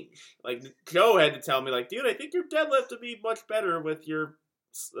change. Like, Joe had to tell me, like, dude, I think your deadlift would be much better with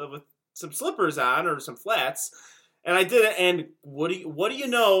with some slippers on or some flats. And I did it, and what do you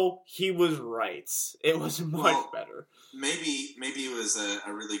know? He was right. It was much better. Maybe it was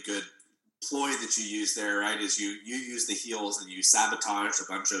a really good ploy that you used there, right? Is you use the heels and you sabotage a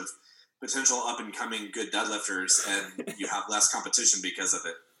bunch of potential up and coming good deadlifters, and you have less competition because of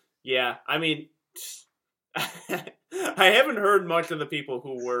it. Yeah, I mean, I haven't heard much of the people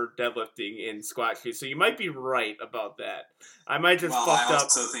who were deadlifting in squat shoes, so you might be right about that. I might just fucked up. I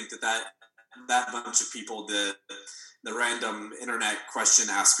also think that bunch of people, the random internet question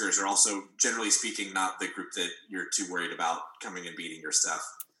askers, are also, generally speaking, not the group that you're too worried about coming and beating your stuff.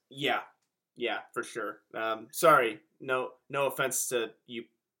 Yeah, for sure. Sorry, no offense to you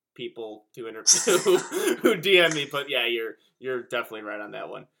people who DM me, but yeah, you're definitely right on that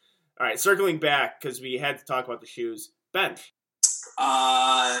one. All right, circling back, because we had to talk about the shoes. Bench.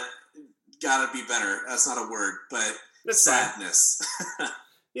 Gotta be better. That's not a word, but That's sadness.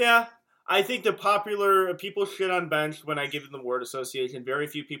 Yeah, I think the popular people shit on bench when I give them the word association. Very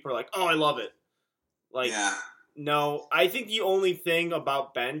few people are like, "Oh, I love it." Like, Yeah. no, I think the only thing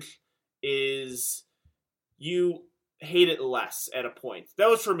about bench is you hate it less at a point. That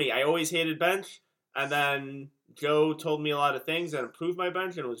was for me. I always hated bench, and then Joe told me a lot of things that improved my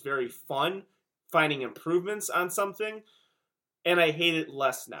bench, and it was very fun finding improvements on something, and I hate it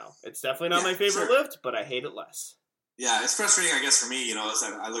less now. It's definitely not my favorite lift, but I hate it less. Yeah, it's frustrating, I guess, for me. As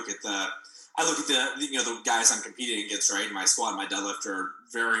I look at the guys I'm competing against, right? My squat and my deadlift are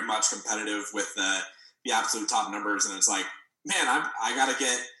very much competitive with the absolute top numbers, and it's like, man, I got to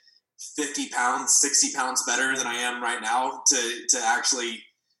get 50 pounds, 60 pounds better than I am right now to actually,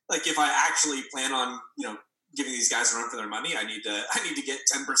 like, if I actually plan on, giving these guys a run for their money, I need to get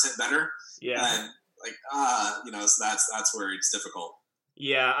 10% better. Yeah. And so that's where it's difficult.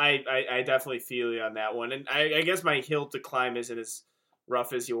 Yeah, I definitely feel you on that one. And I guess my hill to climb isn't as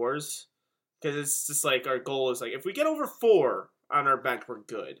rough as yours. Because it's just like our goal is like, if we get over 4 on our bench, we're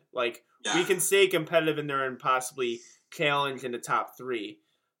good. Like, we can stay competitive in there and possibly challenge in the top 3.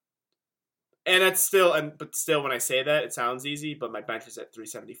 And that's still, but still, when I say that, it sounds easy, but my bench is at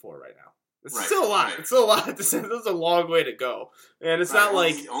 374 right now. It's still a lot. Right. It's still a lot. This is a long way to go. And it's not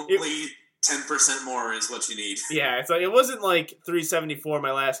like... Only 10% more is what you need. Yeah, it's like, it wasn't like 374.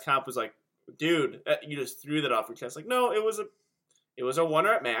 My last comp was like, dude, you just threw that off your chest. Like, no, it was a 1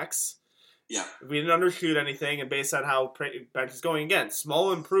 at max. Yeah. We didn't undershoot anything, and based on how bench is going, again,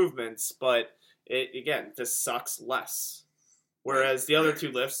 small improvements, but it, again, just sucks less. Whereas the other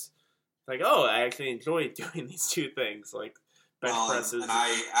 2 lifts, like, oh, I actually enjoy doing these 2 things, like bench presses. And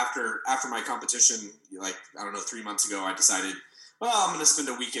I, after my competition, 3 months ago, I decided, well, I'm going to spend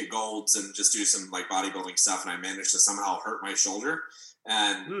a week at Gold's and just do some like bodybuilding stuff, and I managed to somehow hurt my shoulder,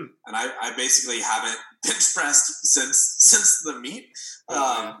 and I basically haven't bench pressed since the meet.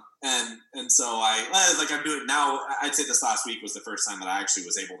 And so I'm doing now. I'd say this last week was the first time that I actually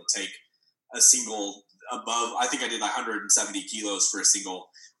was able to take a single above. I think I did 170 kilos for a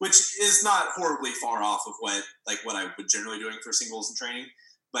single, which is not horribly far off of what I would generally doing for singles in training.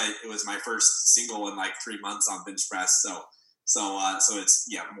 But it was my first single in like 3 months on bench press. So it's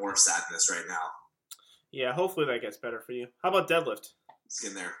more sadness right now. Yeah, hopefully that gets better for you. How about deadlift? It's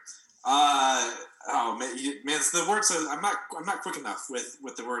getting there. Oh man, it's the word. So I'm not quick enough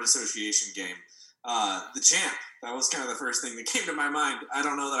with the word association game. The champ. That was kind of the first thing that came to my mind. I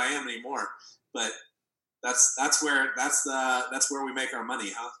don't know that I am anymore, but that's where we make our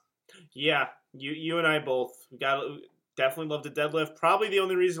money, huh? Yeah, you and I both. We definitely love the deadlift. Probably the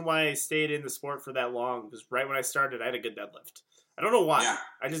only reason why I stayed in the sport for that long was right when I started, I had a good deadlift. I don't know why. Yeah.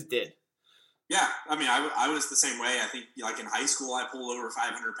 I just did. Yeah, I mean, I was the same way. I think, like, in high school, I pulled over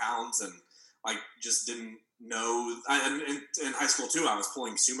 500 pounds and, like, just didn't know. In high school, too, I was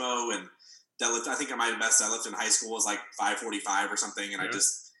pulling sumo and deadlift. I think my best deadlift in high school was, like, 545 or something, and I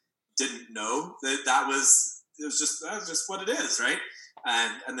just didn't know that was just what it is, right?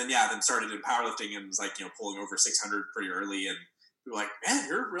 And then started in powerlifting and was, like, pulling over 600 pretty early, and we were like, man,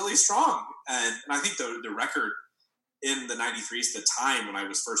 you're really strong. And I think the record in the 93s, the time when I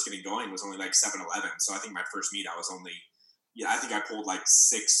was first getting going was only like 7:11. So I think my first meet, I think I pulled like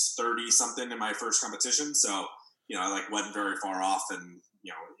 6:30 something in my first competition. So, I wasn't very far off and,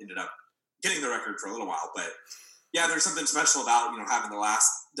 ended up getting the record for a little while. But yeah, there's something special about, having the last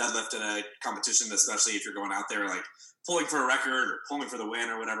deadlift in a competition, especially if you're going out there, like pulling for a record or pulling for the win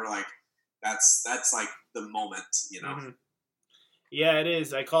or whatever. Like that's like the moment, Mm-hmm. Yeah, it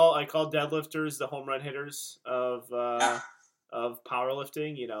is. I call deadlifters the home run hitters of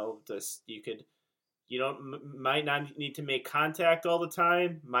powerlifting. Might not need to make contact all the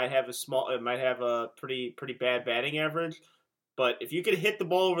time. Might have a pretty bad batting average, but if you could hit the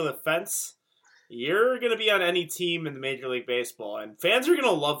ball over the fence, you're gonna be on any team in the Major League Baseball, and fans are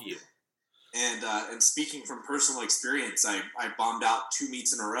gonna love you. And speaking from personal experience, I bombed out 2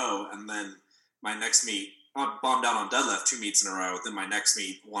 meets in a row, and then my next meet. I bombed out on deadlift 2 meets in a row. Then my next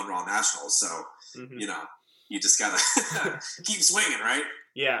meet won Raw Nationals. So, you just got to keep swinging, right?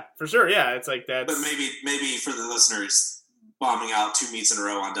 Yeah, for sure. Yeah, it's like that. But maybe for the listeners, bombing out 2 meets in a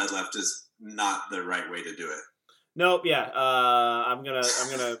row on deadlift is not the right way to do it. Nope. Yeah. I'm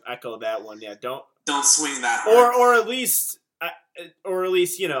gonna echo that one. Yeah. Don't swing that hard. Or at least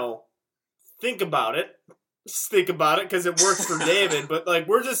think about it. Just think about it because it works for David. But like,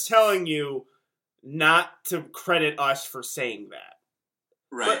 we're just telling you not to credit us for saying that.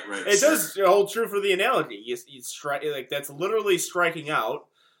 Right. It does hold true for the analogy. You strike, like, that's literally striking out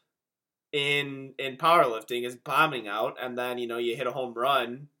in powerlifting is bombing out, and then you hit a home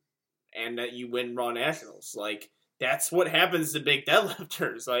run and that you win Raw Nationals. Like, that's what happens to big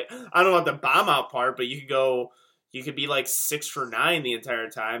deadlifters. Like, I don't know about the bomb out part, but you could be like 6 for 9 the entire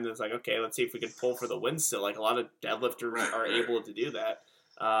time. And it's like, okay, let's see if we can pull for the win still. Like, a lot of deadlifters are able to do that.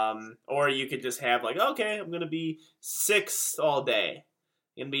 Or you could just have like, okay, I'm going to be 6 all day.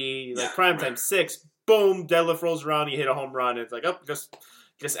 Going to be like prime time 6. Boom, deadlift rolls around, you hit a home run. And it's like, oh, just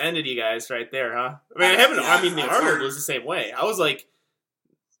ended you guys right there, huh? I mean, the Arnold was the same way. I was like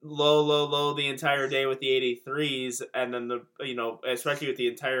low the entire day with the 83s, and then especially with the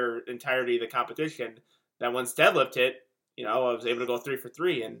entirety of the competition. Then once deadlift hit, I was able to go 3 for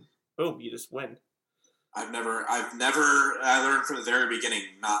 3, and boom, you just win. I learned from the very beginning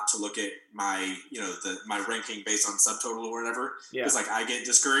not to look at my, my ranking based on subtotal or whatever. Yeah. Because I get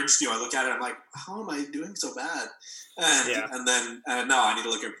discouraged. I look at it, I'm like, how am I doing so bad? And then no, I need to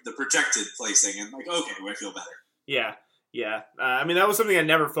look at the projected placing and like, okay, I feel better. Yeah. Yeah. I mean, that was something I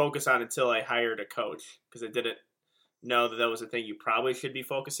never focused on until I hired a coach, because I didn't know that was a thing you probably should be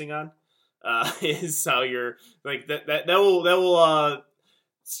focusing on. Is how you're like that will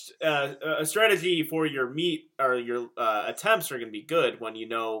a strategy for your meet or your attempts are going to be good when you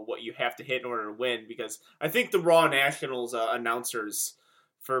know what you have to hit in order to win. Because I think the Raw Nationals announcers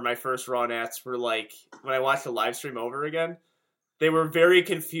for my first Raw Nats were like, when I watched the live stream over again, they were very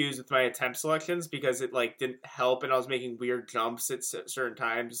confused with my attempt selections because it like didn't help, and I was making weird jumps at certain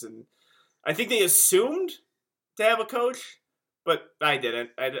times, and I think they assumed to have a coach, but I didn't.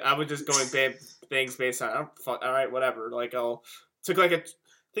 I was just going things based on, all right, whatever. Like I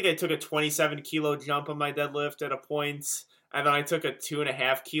think I took a 27 kilo jump on my deadlift at a point, and then I took a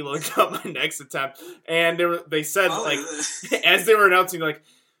 2.5 kilo jump my next attempt. And they said as they were announcing, like,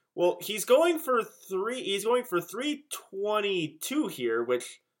 well, he's going for 322 here,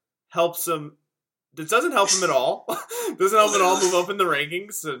 which helps him. This doesn't help him at all. Doesn't help at all move up in the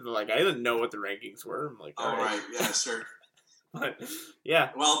rankings. So, like, I didn't know what the rankings were. I'm like, all right, yeah, sure. But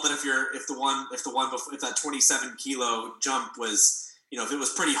yeah. Well, but if that 27 kilo jump was, if it was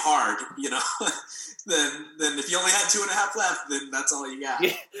pretty hard, then if you only had 2.5 left, then that's all you got.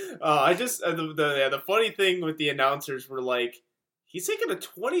 Yeah. The funny thing with the announcers were like, he's taking a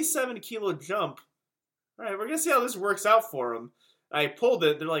 27 kilo jump. All right, we're gonna see how this works out for him. I pulled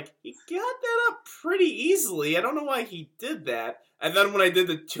it. They're like, he got that up pretty easily. I don't know why he did that. And then when I did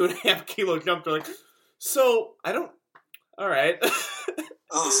the 2.5 kilo jump, they're like, so I don't. All right.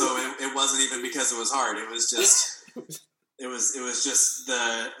 Oh, so it wasn't even because it was hard. It was just it was just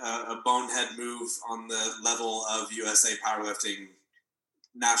a bonehead move on the level of USA powerlifting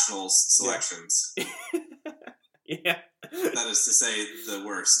nationals selections. Yeah. That is to say, the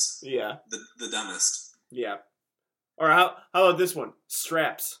worst. Yeah. The dumbest. Yeah. Or how about this one?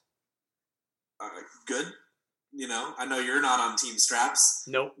 Straps. Good. I know you're not on Team Straps.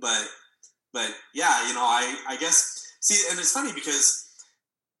 Nope. But yeah, I guess. See, and it's funny because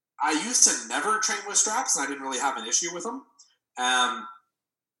I used to never train with straps, and I didn't really have an issue with them. Then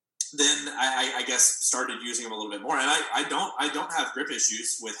I guess started using them a little bit more, and I don't have grip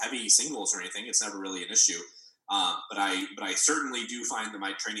issues with heavy singles or anything. It's never really an issue. But I certainly do find that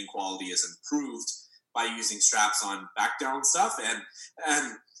my training quality is improved by using straps on back down stuff,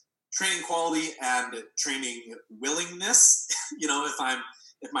 and training quality and training willingness.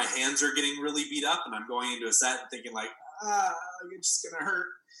 If my hands are getting really beat up and I'm going into a set and thinking like, it's just gonna hurt,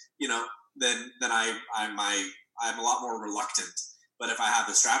 then I'm a lot more reluctant. But if I have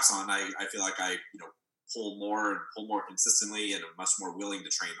the straps on, I feel like I pull more consistently, and I'm much more willing to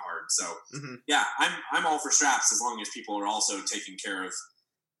train hard. So yeah, I'm all for straps as long as people are also taking care of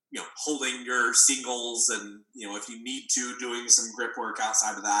holding your singles, and if you need to, doing some grip work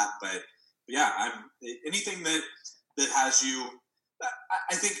outside of that. But yeah, I'm anything that has you.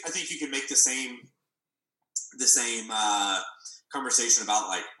 I think you can make the same conversation about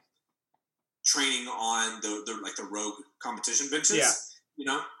like training on the rogue competition benches. Yeah.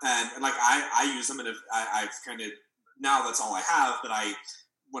 And like I use them, and I've kind of, now that's all I have. But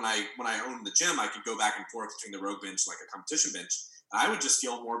when I owned the gym, I could go back and forth between the rogue bench and like a competition bench, and I would just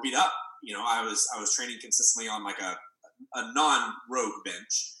feel more beat up. I was training consistently on like a non-rogue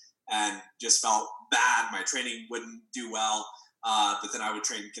bench, and just felt bad. My training wouldn't do well. But then I would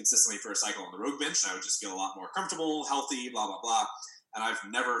train consistently for a cycle on the rogue bench, and I would just feel a lot more comfortable, healthy, blah, blah, blah. And I've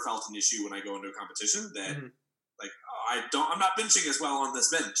never felt an issue when I go into a competition that I'm not benching as well on this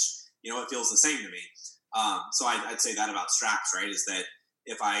bench. It feels the same to me. So I'd say that about straps, right? Is that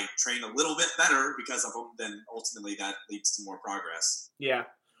if I train a little bit better because of them, then ultimately that leads to more progress. Yeah.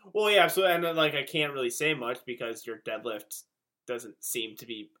 Well, yeah. So, and like, I can't really say much because your deadlift doesn't seem to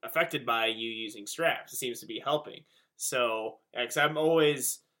be affected by you using straps. It seems to be helping. So, because I'm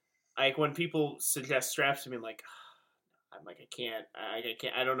always, like, when people suggest straps to me, I'm like, I'm like,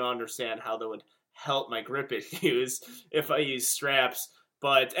 I don't understand how that would help my grip issues if I use straps.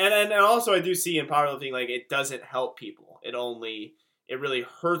 But and also I do see in powerlifting, like, it doesn't help people. It really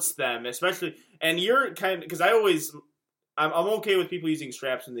hurts them, especially. And you're because I'm okay with people using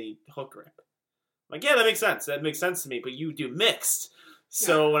straps in the hook grip. Like, yeah, that makes sense. That makes sense to me. But you do mixed,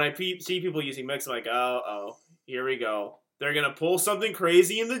 so when I see people using mixed, I'm like, oh, here we go. They're gonna pull something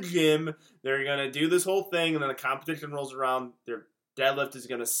crazy in the gym. They're gonna do this whole thing, and then the competition rolls around. Their deadlift is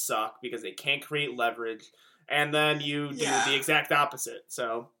gonna suck because they can't create leverage. And then you do the exact opposite.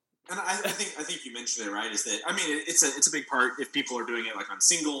 So, and I think you mentioned it right. Is that, I mean, it's a big part if people are doing it like on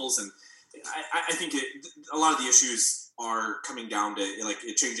singles, and I think a lot of the issues are coming down to like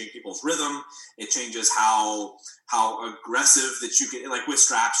it changing people's rhythm. It changes how aggressive that you can, like with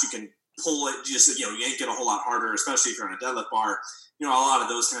straps, you can pull it. Just you yank it a whole lot harder, especially if you're on a deadlift bar. A lot of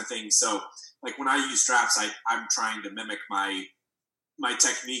those kind of things. So like when I use straps, I'm trying to mimic my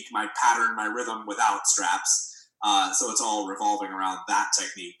technique, my pattern, my rhythm without straps. So it's all revolving around that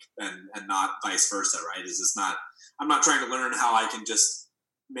technique and not vice versa, right? I'm not trying to learn how I can just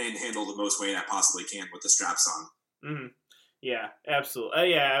manhandle the most weight I possibly can with the straps on. Mm-hmm. Yeah,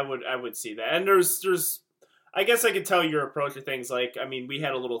 absolutely. I would see that. And there's, I guess I could tell your approach to things. Like, I mean, we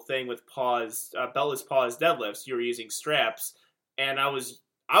had a little thing with beltless pause deadlifts. You were using straps, and I was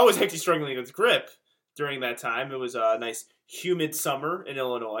actually struggling with grip during that time. It was a nice humid summer in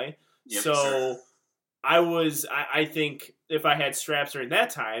Illinois. Yep, so sure. I think if I had straps during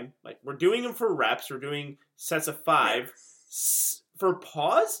that time, like we're doing them for reps, we're doing sets of 5. Right. For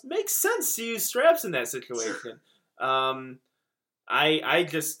pause, makes sense to use straps in that situation. Sure. I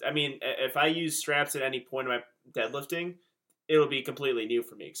mean, if I use straps at any point in my deadlifting, it'll be completely new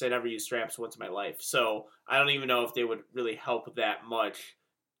for me because I never used straps once in my life. So I don't even know if they would really help that much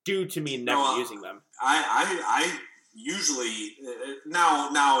due to me never using them. I usually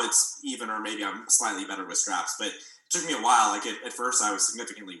now it's even, or maybe I'm slightly better with straps, but it took me a while. Like at first I was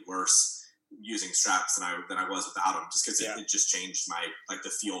significantly worse using straps than I was without them, just because it just changed the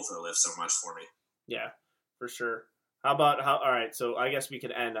feel for the lift so much for me. Yeah, for sure. All right, so I guess we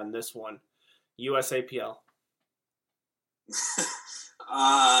could end on this one. USAPL.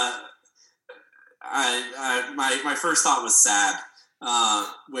 My first thought was sad,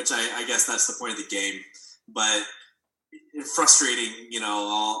 which I guess that's the point of the game, but frustrating,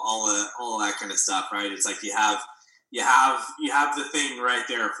 all that kind of stuff, right? It's like you have the thing right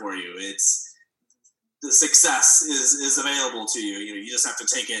there for you. It's the success is available to you. You just have to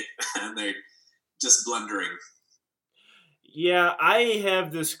take it, and they're just blundering. Yeah, I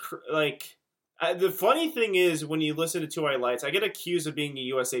have this the funny thing is when you listen to Two White Lights, I get accused of being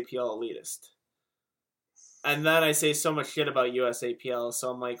a USAPL elitist, and then I say so much shit about USAPL.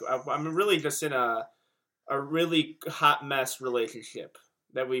 So I'm like, I'm really just in a really hot mess relationship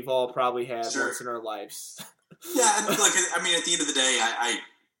that we've all probably had once in our lives. Yeah, and at the end of the day,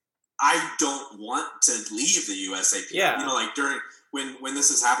 I don't want to leave the USAPL. Yeah. During when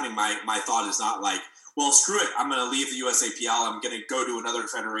this is happening, my thought is not like, well, screw it, I'm going to leave the USAPL. I'm going to go to another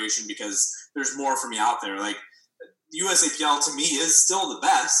federation because there's more for me out there. Like, the USAPL to me is still the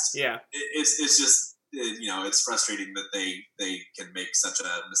best. Yeah, it's just it's frustrating that they can make such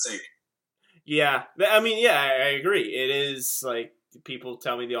a mistake. Yeah, I agree. It is like people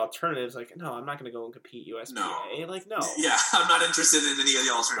tell me the alternatives. Like, no, I'm not going to go and compete USPA. No. Like, no. Yeah, I'm not interested in any of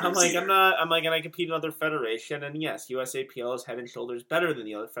the alternatives. I'm like, either. I'm like, and I compete in other federation, and yes, USAPL is head and shoulders better than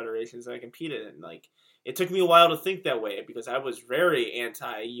the other federations that I competed in. Like, it took me a while to think that way because I was very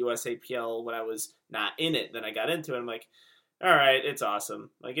anti-USAPL when I was not in it. Then I got into it. I'm like, all right, it's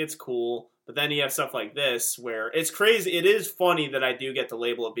awesome. Like, it's cool. But then you have stuff like this where it's crazy. It is funny that I do get the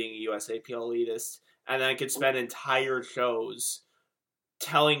label of being a USAPL elitist, and then I could spend entire shows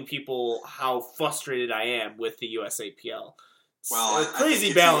telling people how frustrated I am with the USAPL. Well, it's a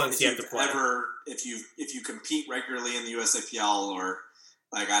crazy balance you have to play. If you compete regularly in the USAPL, or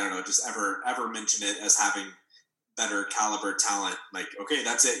like, I don't know, just ever mention it as having better caliber talent, like, okay,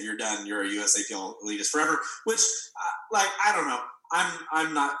 that's it, you're done, you're a USAPL elitist forever. Which, I don't know.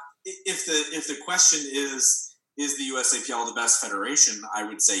 I'm not. If the question is the USAPL the best federation, I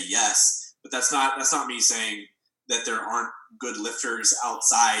would say yes. But that's not me saying that there aren't good lifters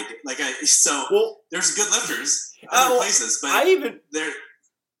outside. There's good lifters other places, but I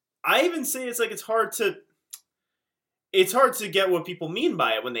even say it's hard to get what people mean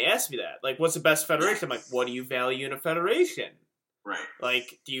by it when they ask me that. Like, what's the best federation? I'm like, what do you value in a federation? Right.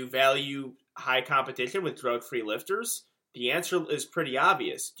 Like, do you value high competition with drug-free lifters? The answer is pretty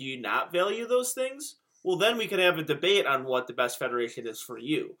obvious. Do you not value those things? Well, then we could have a debate on what the best federation is for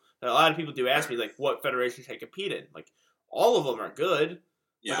you. A lot of people do ask me, like, what federation should I compete in? Like, all of them are good.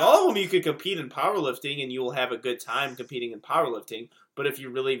 Yeah. Like, all of them you could compete in powerlifting and you will have a good time competing in powerlifting. But if you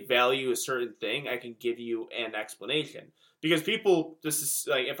really value a certain thing, I can give you an explanation. Because people, this is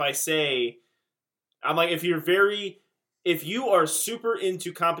like, if I say, I'm like, if you are super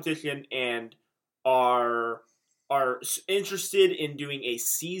into competition and are interested in doing a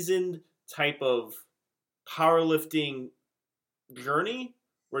seasoned type of powerlifting journey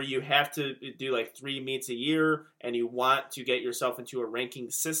where you have to do like 3 meets a year and you want to get yourself into a ranking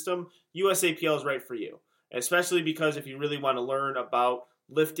system, USAPL is right for you. Especially because if you really want to learn about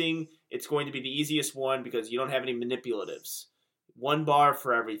lifting, it's going to be the easiest one because you don't have any manipulatives. 1 bar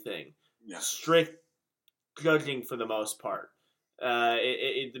for everything. Yeah. Strict judging for the most part.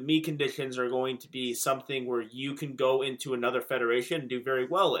 The meet conditions are going to be something where you can go into another federation and do very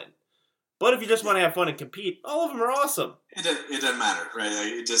well in. But if you just want to have fun and compete, all of them are awesome. It doesn't matter, right?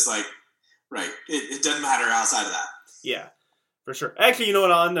 It just like, right. It doesn't matter outside of that. Yeah, for sure. Actually, you know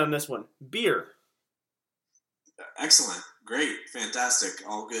what? I'll end on this one. Beer. Excellent. Great. Fantastic.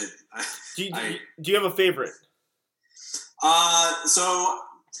 All good. Do you have a favorite? I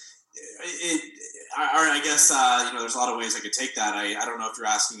guess, there's a lot of ways I could take that. I don't know if you're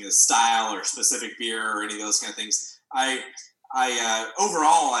asking a style or specific beer or any of those kind of things.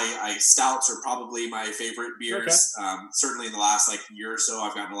 Overall, stouts are probably my favorite beers. Okay. Certainly in the last year or so,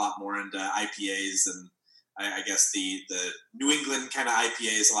 I've gotten a lot more into IPAs, and I guess the New England kind of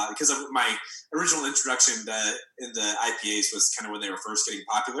IPAs a lot because of my original introduction into IPAs was kind of when they were first getting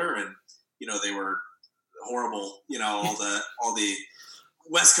popular, and they were horrible. All the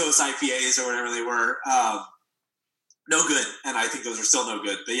West Coast IPAs or whatever they were, no good, and I think those are still no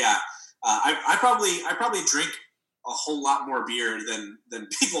good. But yeah, I probably drink a whole lot more beer than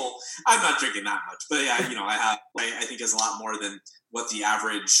people. I'm not drinking that much, but yeah, I think is a lot more than what the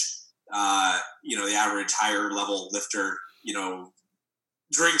average, the average higher level lifter,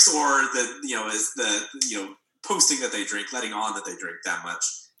 drinks, or is the posting that they drink, letting on that they drink that much.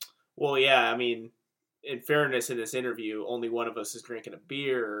 Well, yeah, I mean, in fairness, in this interview, only one of us is drinking a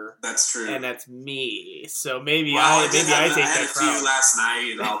beer. That's true, and that's me. So maybe I take that crown. I had a few last night,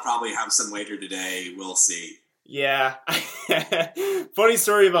 and I'll probably have some later today. We'll see. Yeah, funny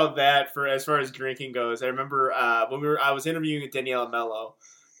story about that. For as far as drinking goes, I remember when I was interviewing Daniela Mello,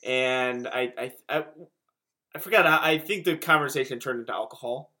 and I forgot. I think the conversation turned into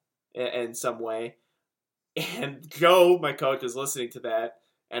alcohol in some way, and Joe, my coach, was listening to that,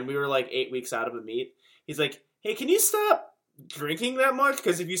 and we were like 8 weeks out of a meet. He's like, "Hey, can you stop drinking that much?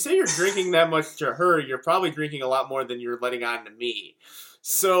 Because if you say you're drinking that much to her, you're probably drinking a lot more than you're letting on to me.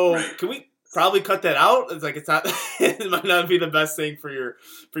 So right. Can we probably cut that out? It's like, it's not, it might not be the best thing for your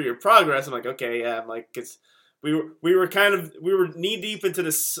progress." I'm like, okay, yeah. I'm like, it's, we were knee deep into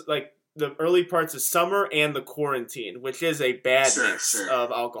this, like the early parts of summer and the quarantine, which is a bad mix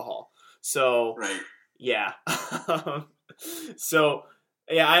of alcohol. So, right. Yeah. So,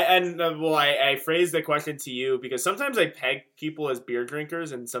 yeah, I phrased the question to you because sometimes I peg people as beer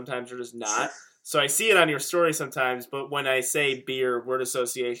drinkers and sometimes they're just not. Sure. So I see it on your story sometimes, but when I say beer, word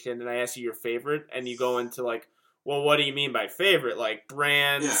association, and I ask you your favorite, and you go into like, well, what do you mean by favorite? Like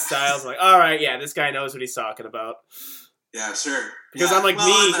brands, styles? I'm like, all right, yeah, this guy knows what he's talking about. Yeah, sure. Because I'm like,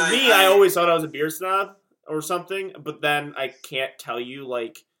 I always thought I was a beer snob or something, but then I can't tell you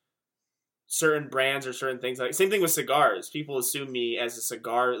like certain brands or certain things. Like same thing with cigars. People assume me as a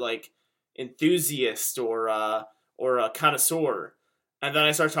cigar like enthusiast or a connoisseur. And then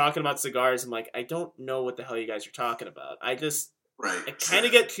I start talking about cigars. I'm like, I don't know what the hell you guys are talking about. I kind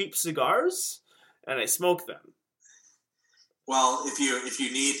of get cheap cigars, and I smoke them. Well, if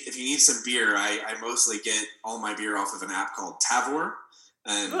you need some beer, I mostly get all my beer off of an app called Tavour,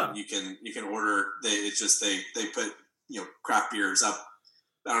 and you can order. They put craft beers up,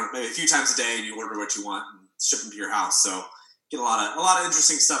 I don't know, maybe a few times a day, and you order what you want and ship them to your house. So get a lot of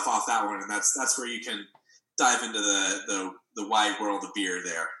interesting stuff off that one, and that's where you can dive into the wide world of beer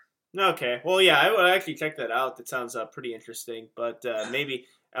there. Okay. Well, yeah, I would actually check that out. That sounds pretty interesting. But maybe,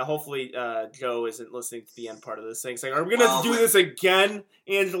 hopefully, Joe isn't listening to the end part of this thing. It's like, are we going to do this again,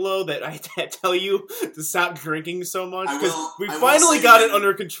 Angelo, that I tell you to stop drinking so much? Because we finally got it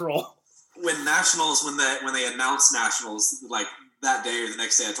under control. When Nationals, when they announced Nationals, like that day or the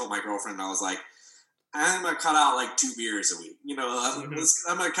next day, I told my girlfriend, I was like, I'm going to cut out like 2 beers a week. I'm going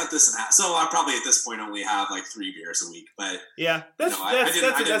to cut this in half. So I probably at this point only have like 3 beers a week. But yeah, I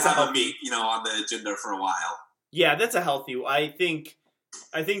didn't have a meat, on the agenda for a while. Yeah, that's a healthy. I think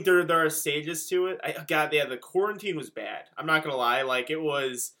there are stages to it. The quarantine was bad. I'm not going to lie. Like it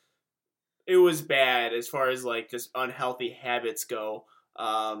was bad as far as like just unhealthy habits go.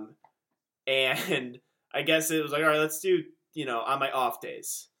 And I guess it was like, all right, let's do, on my off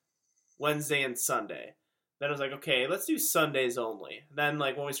days, Wednesday and Sunday. Then I was like, okay, let's do Sundays only. Then,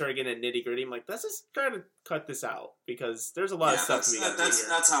 like, when we started getting nitty gritty, I'm like, let's just try to cut this out because there's a lot of stuff we got to do here.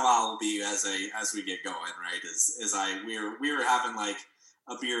 That's how I'll be as we get going, right? We were having like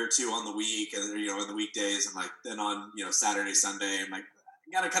a beer or two on the week, and in the weekdays, and like then on Saturday, Sunday, I'm like,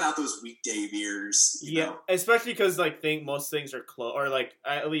 I gotta cut out those weekday beers. You know? Especially because like most things are closed, or like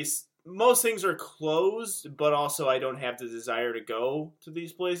at least. Most things are closed, but also I don't have the desire to go to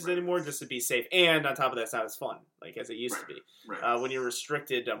these places anymore just to be safe. And on top of that, it's not as fun like as it used to be. Right. When you're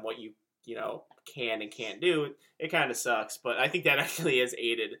restricted on what you can and can't do, it kind of sucks. But I think that actually has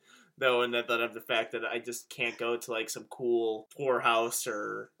aided, though, in that of the fact that I just can't go to like some cool poorhouse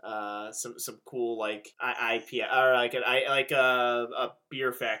or some cool like IP or like a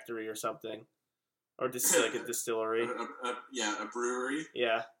beer factory or something, or just like a distillery. A brewery.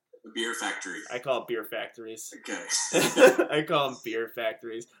 Yeah. A beer factory. I call it beer factories. Okay. I call them beer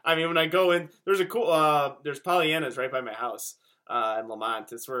factories. I mean, when I go in, there's a cool, there's Pollyanna's right by my house in Lamont.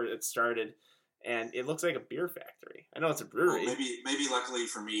 That's where it started. And it looks like a beer factory. I know it's a brewery. Well, maybe luckily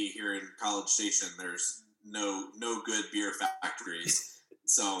for me here in College Station, there's no good beer factories.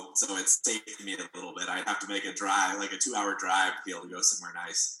 so it's saved me a little bit. I'd have to make a drive, like a 2-hour drive to be able to go somewhere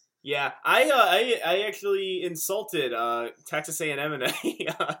nice. Yeah, I actually insulted Texas A&M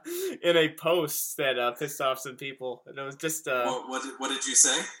in a post that pissed off some people, and it was just what did you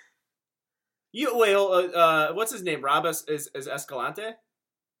say? What's his name? Rob is Escalante?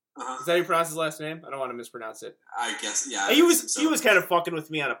 Uh-huh. Is that how you pronounce his last name? I don't want to mispronounce it. I guess, yeah. He was kind of fucking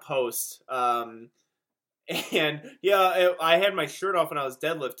with me on a post, and I had my shirt off when I was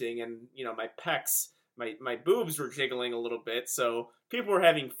deadlifting, and my pecs. My boobs were jiggling a little bit, so people were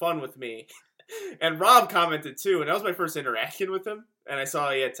having fun with me. And Rob commented too, and that was my first interaction with him. And I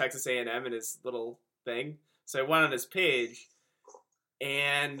saw he had Texas A&M in his little thing, so I went on his page,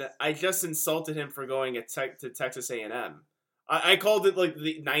 and I just insulted him for going to Texas A&M. I called it like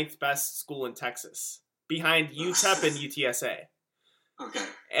the 9th best school in Texas, behind UTEP and UTSA. Okay.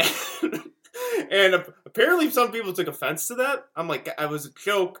 And apparently some people took offense to that. I'm like, I was a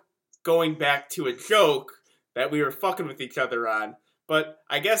joke. Going back to a joke that we were fucking with each other on. But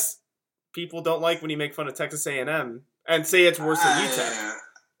I guess people don't like when you make fun of Texas A&M and say it's worse than UTEP.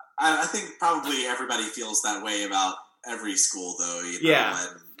 I think probably everybody feels that way about every school, though. Yeah.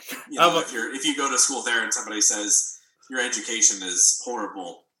 And, if you go to school there and somebody says your education is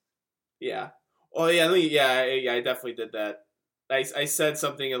horrible. Yeah. Oh, yeah, I definitely did that. I said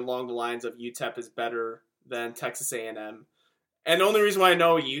something along the lines of UTEP is better than Texas A&M. And the only reason why I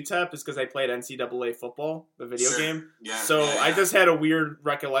know UTEP is because I played NCAA football, the video game. Yeah, so yeah. I just had a weird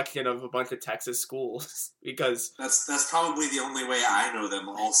recollection of a bunch of Texas schools because that's probably the only way I know them.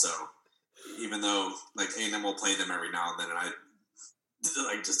 Also, even though like A&M will play them every now and then, and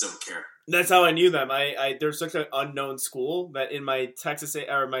I just don't care. That's how I knew them. They're such an unknown school that in my Texas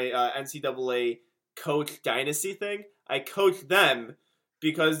or my NCAA coach dynasty thing, I coached them.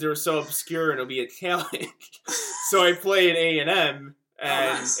 Because they're so obscure and it'll be a challenge. So I played A&M,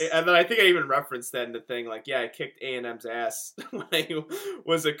 and then I think I even referenced that in the thing. Like, yeah, I kicked A&M's ass when I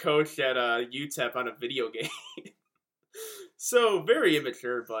was a coach at UTEP on a video game. So very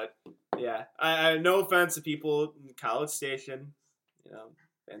immature, but yeah. I no offense to people in College Station.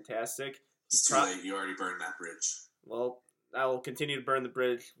 Fantastic. It's too late. You already burned that bridge. Well, I will continue to burn the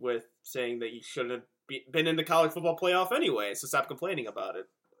bridge with saying that you shouldn't have been in the college football playoff anyway, so stop complaining about it.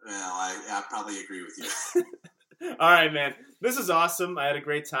 Well, I probably agree with you. All right, man. This is awesome. I had a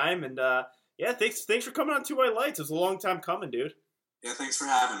great time, and thanks for coming on Two White Lights. It was a long time coming, dude. Yeah, thanks for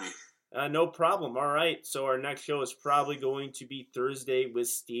having me. No problem. All right, so our next show is probably going to be Thursday with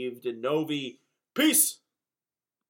Steve DeNovi. Peace!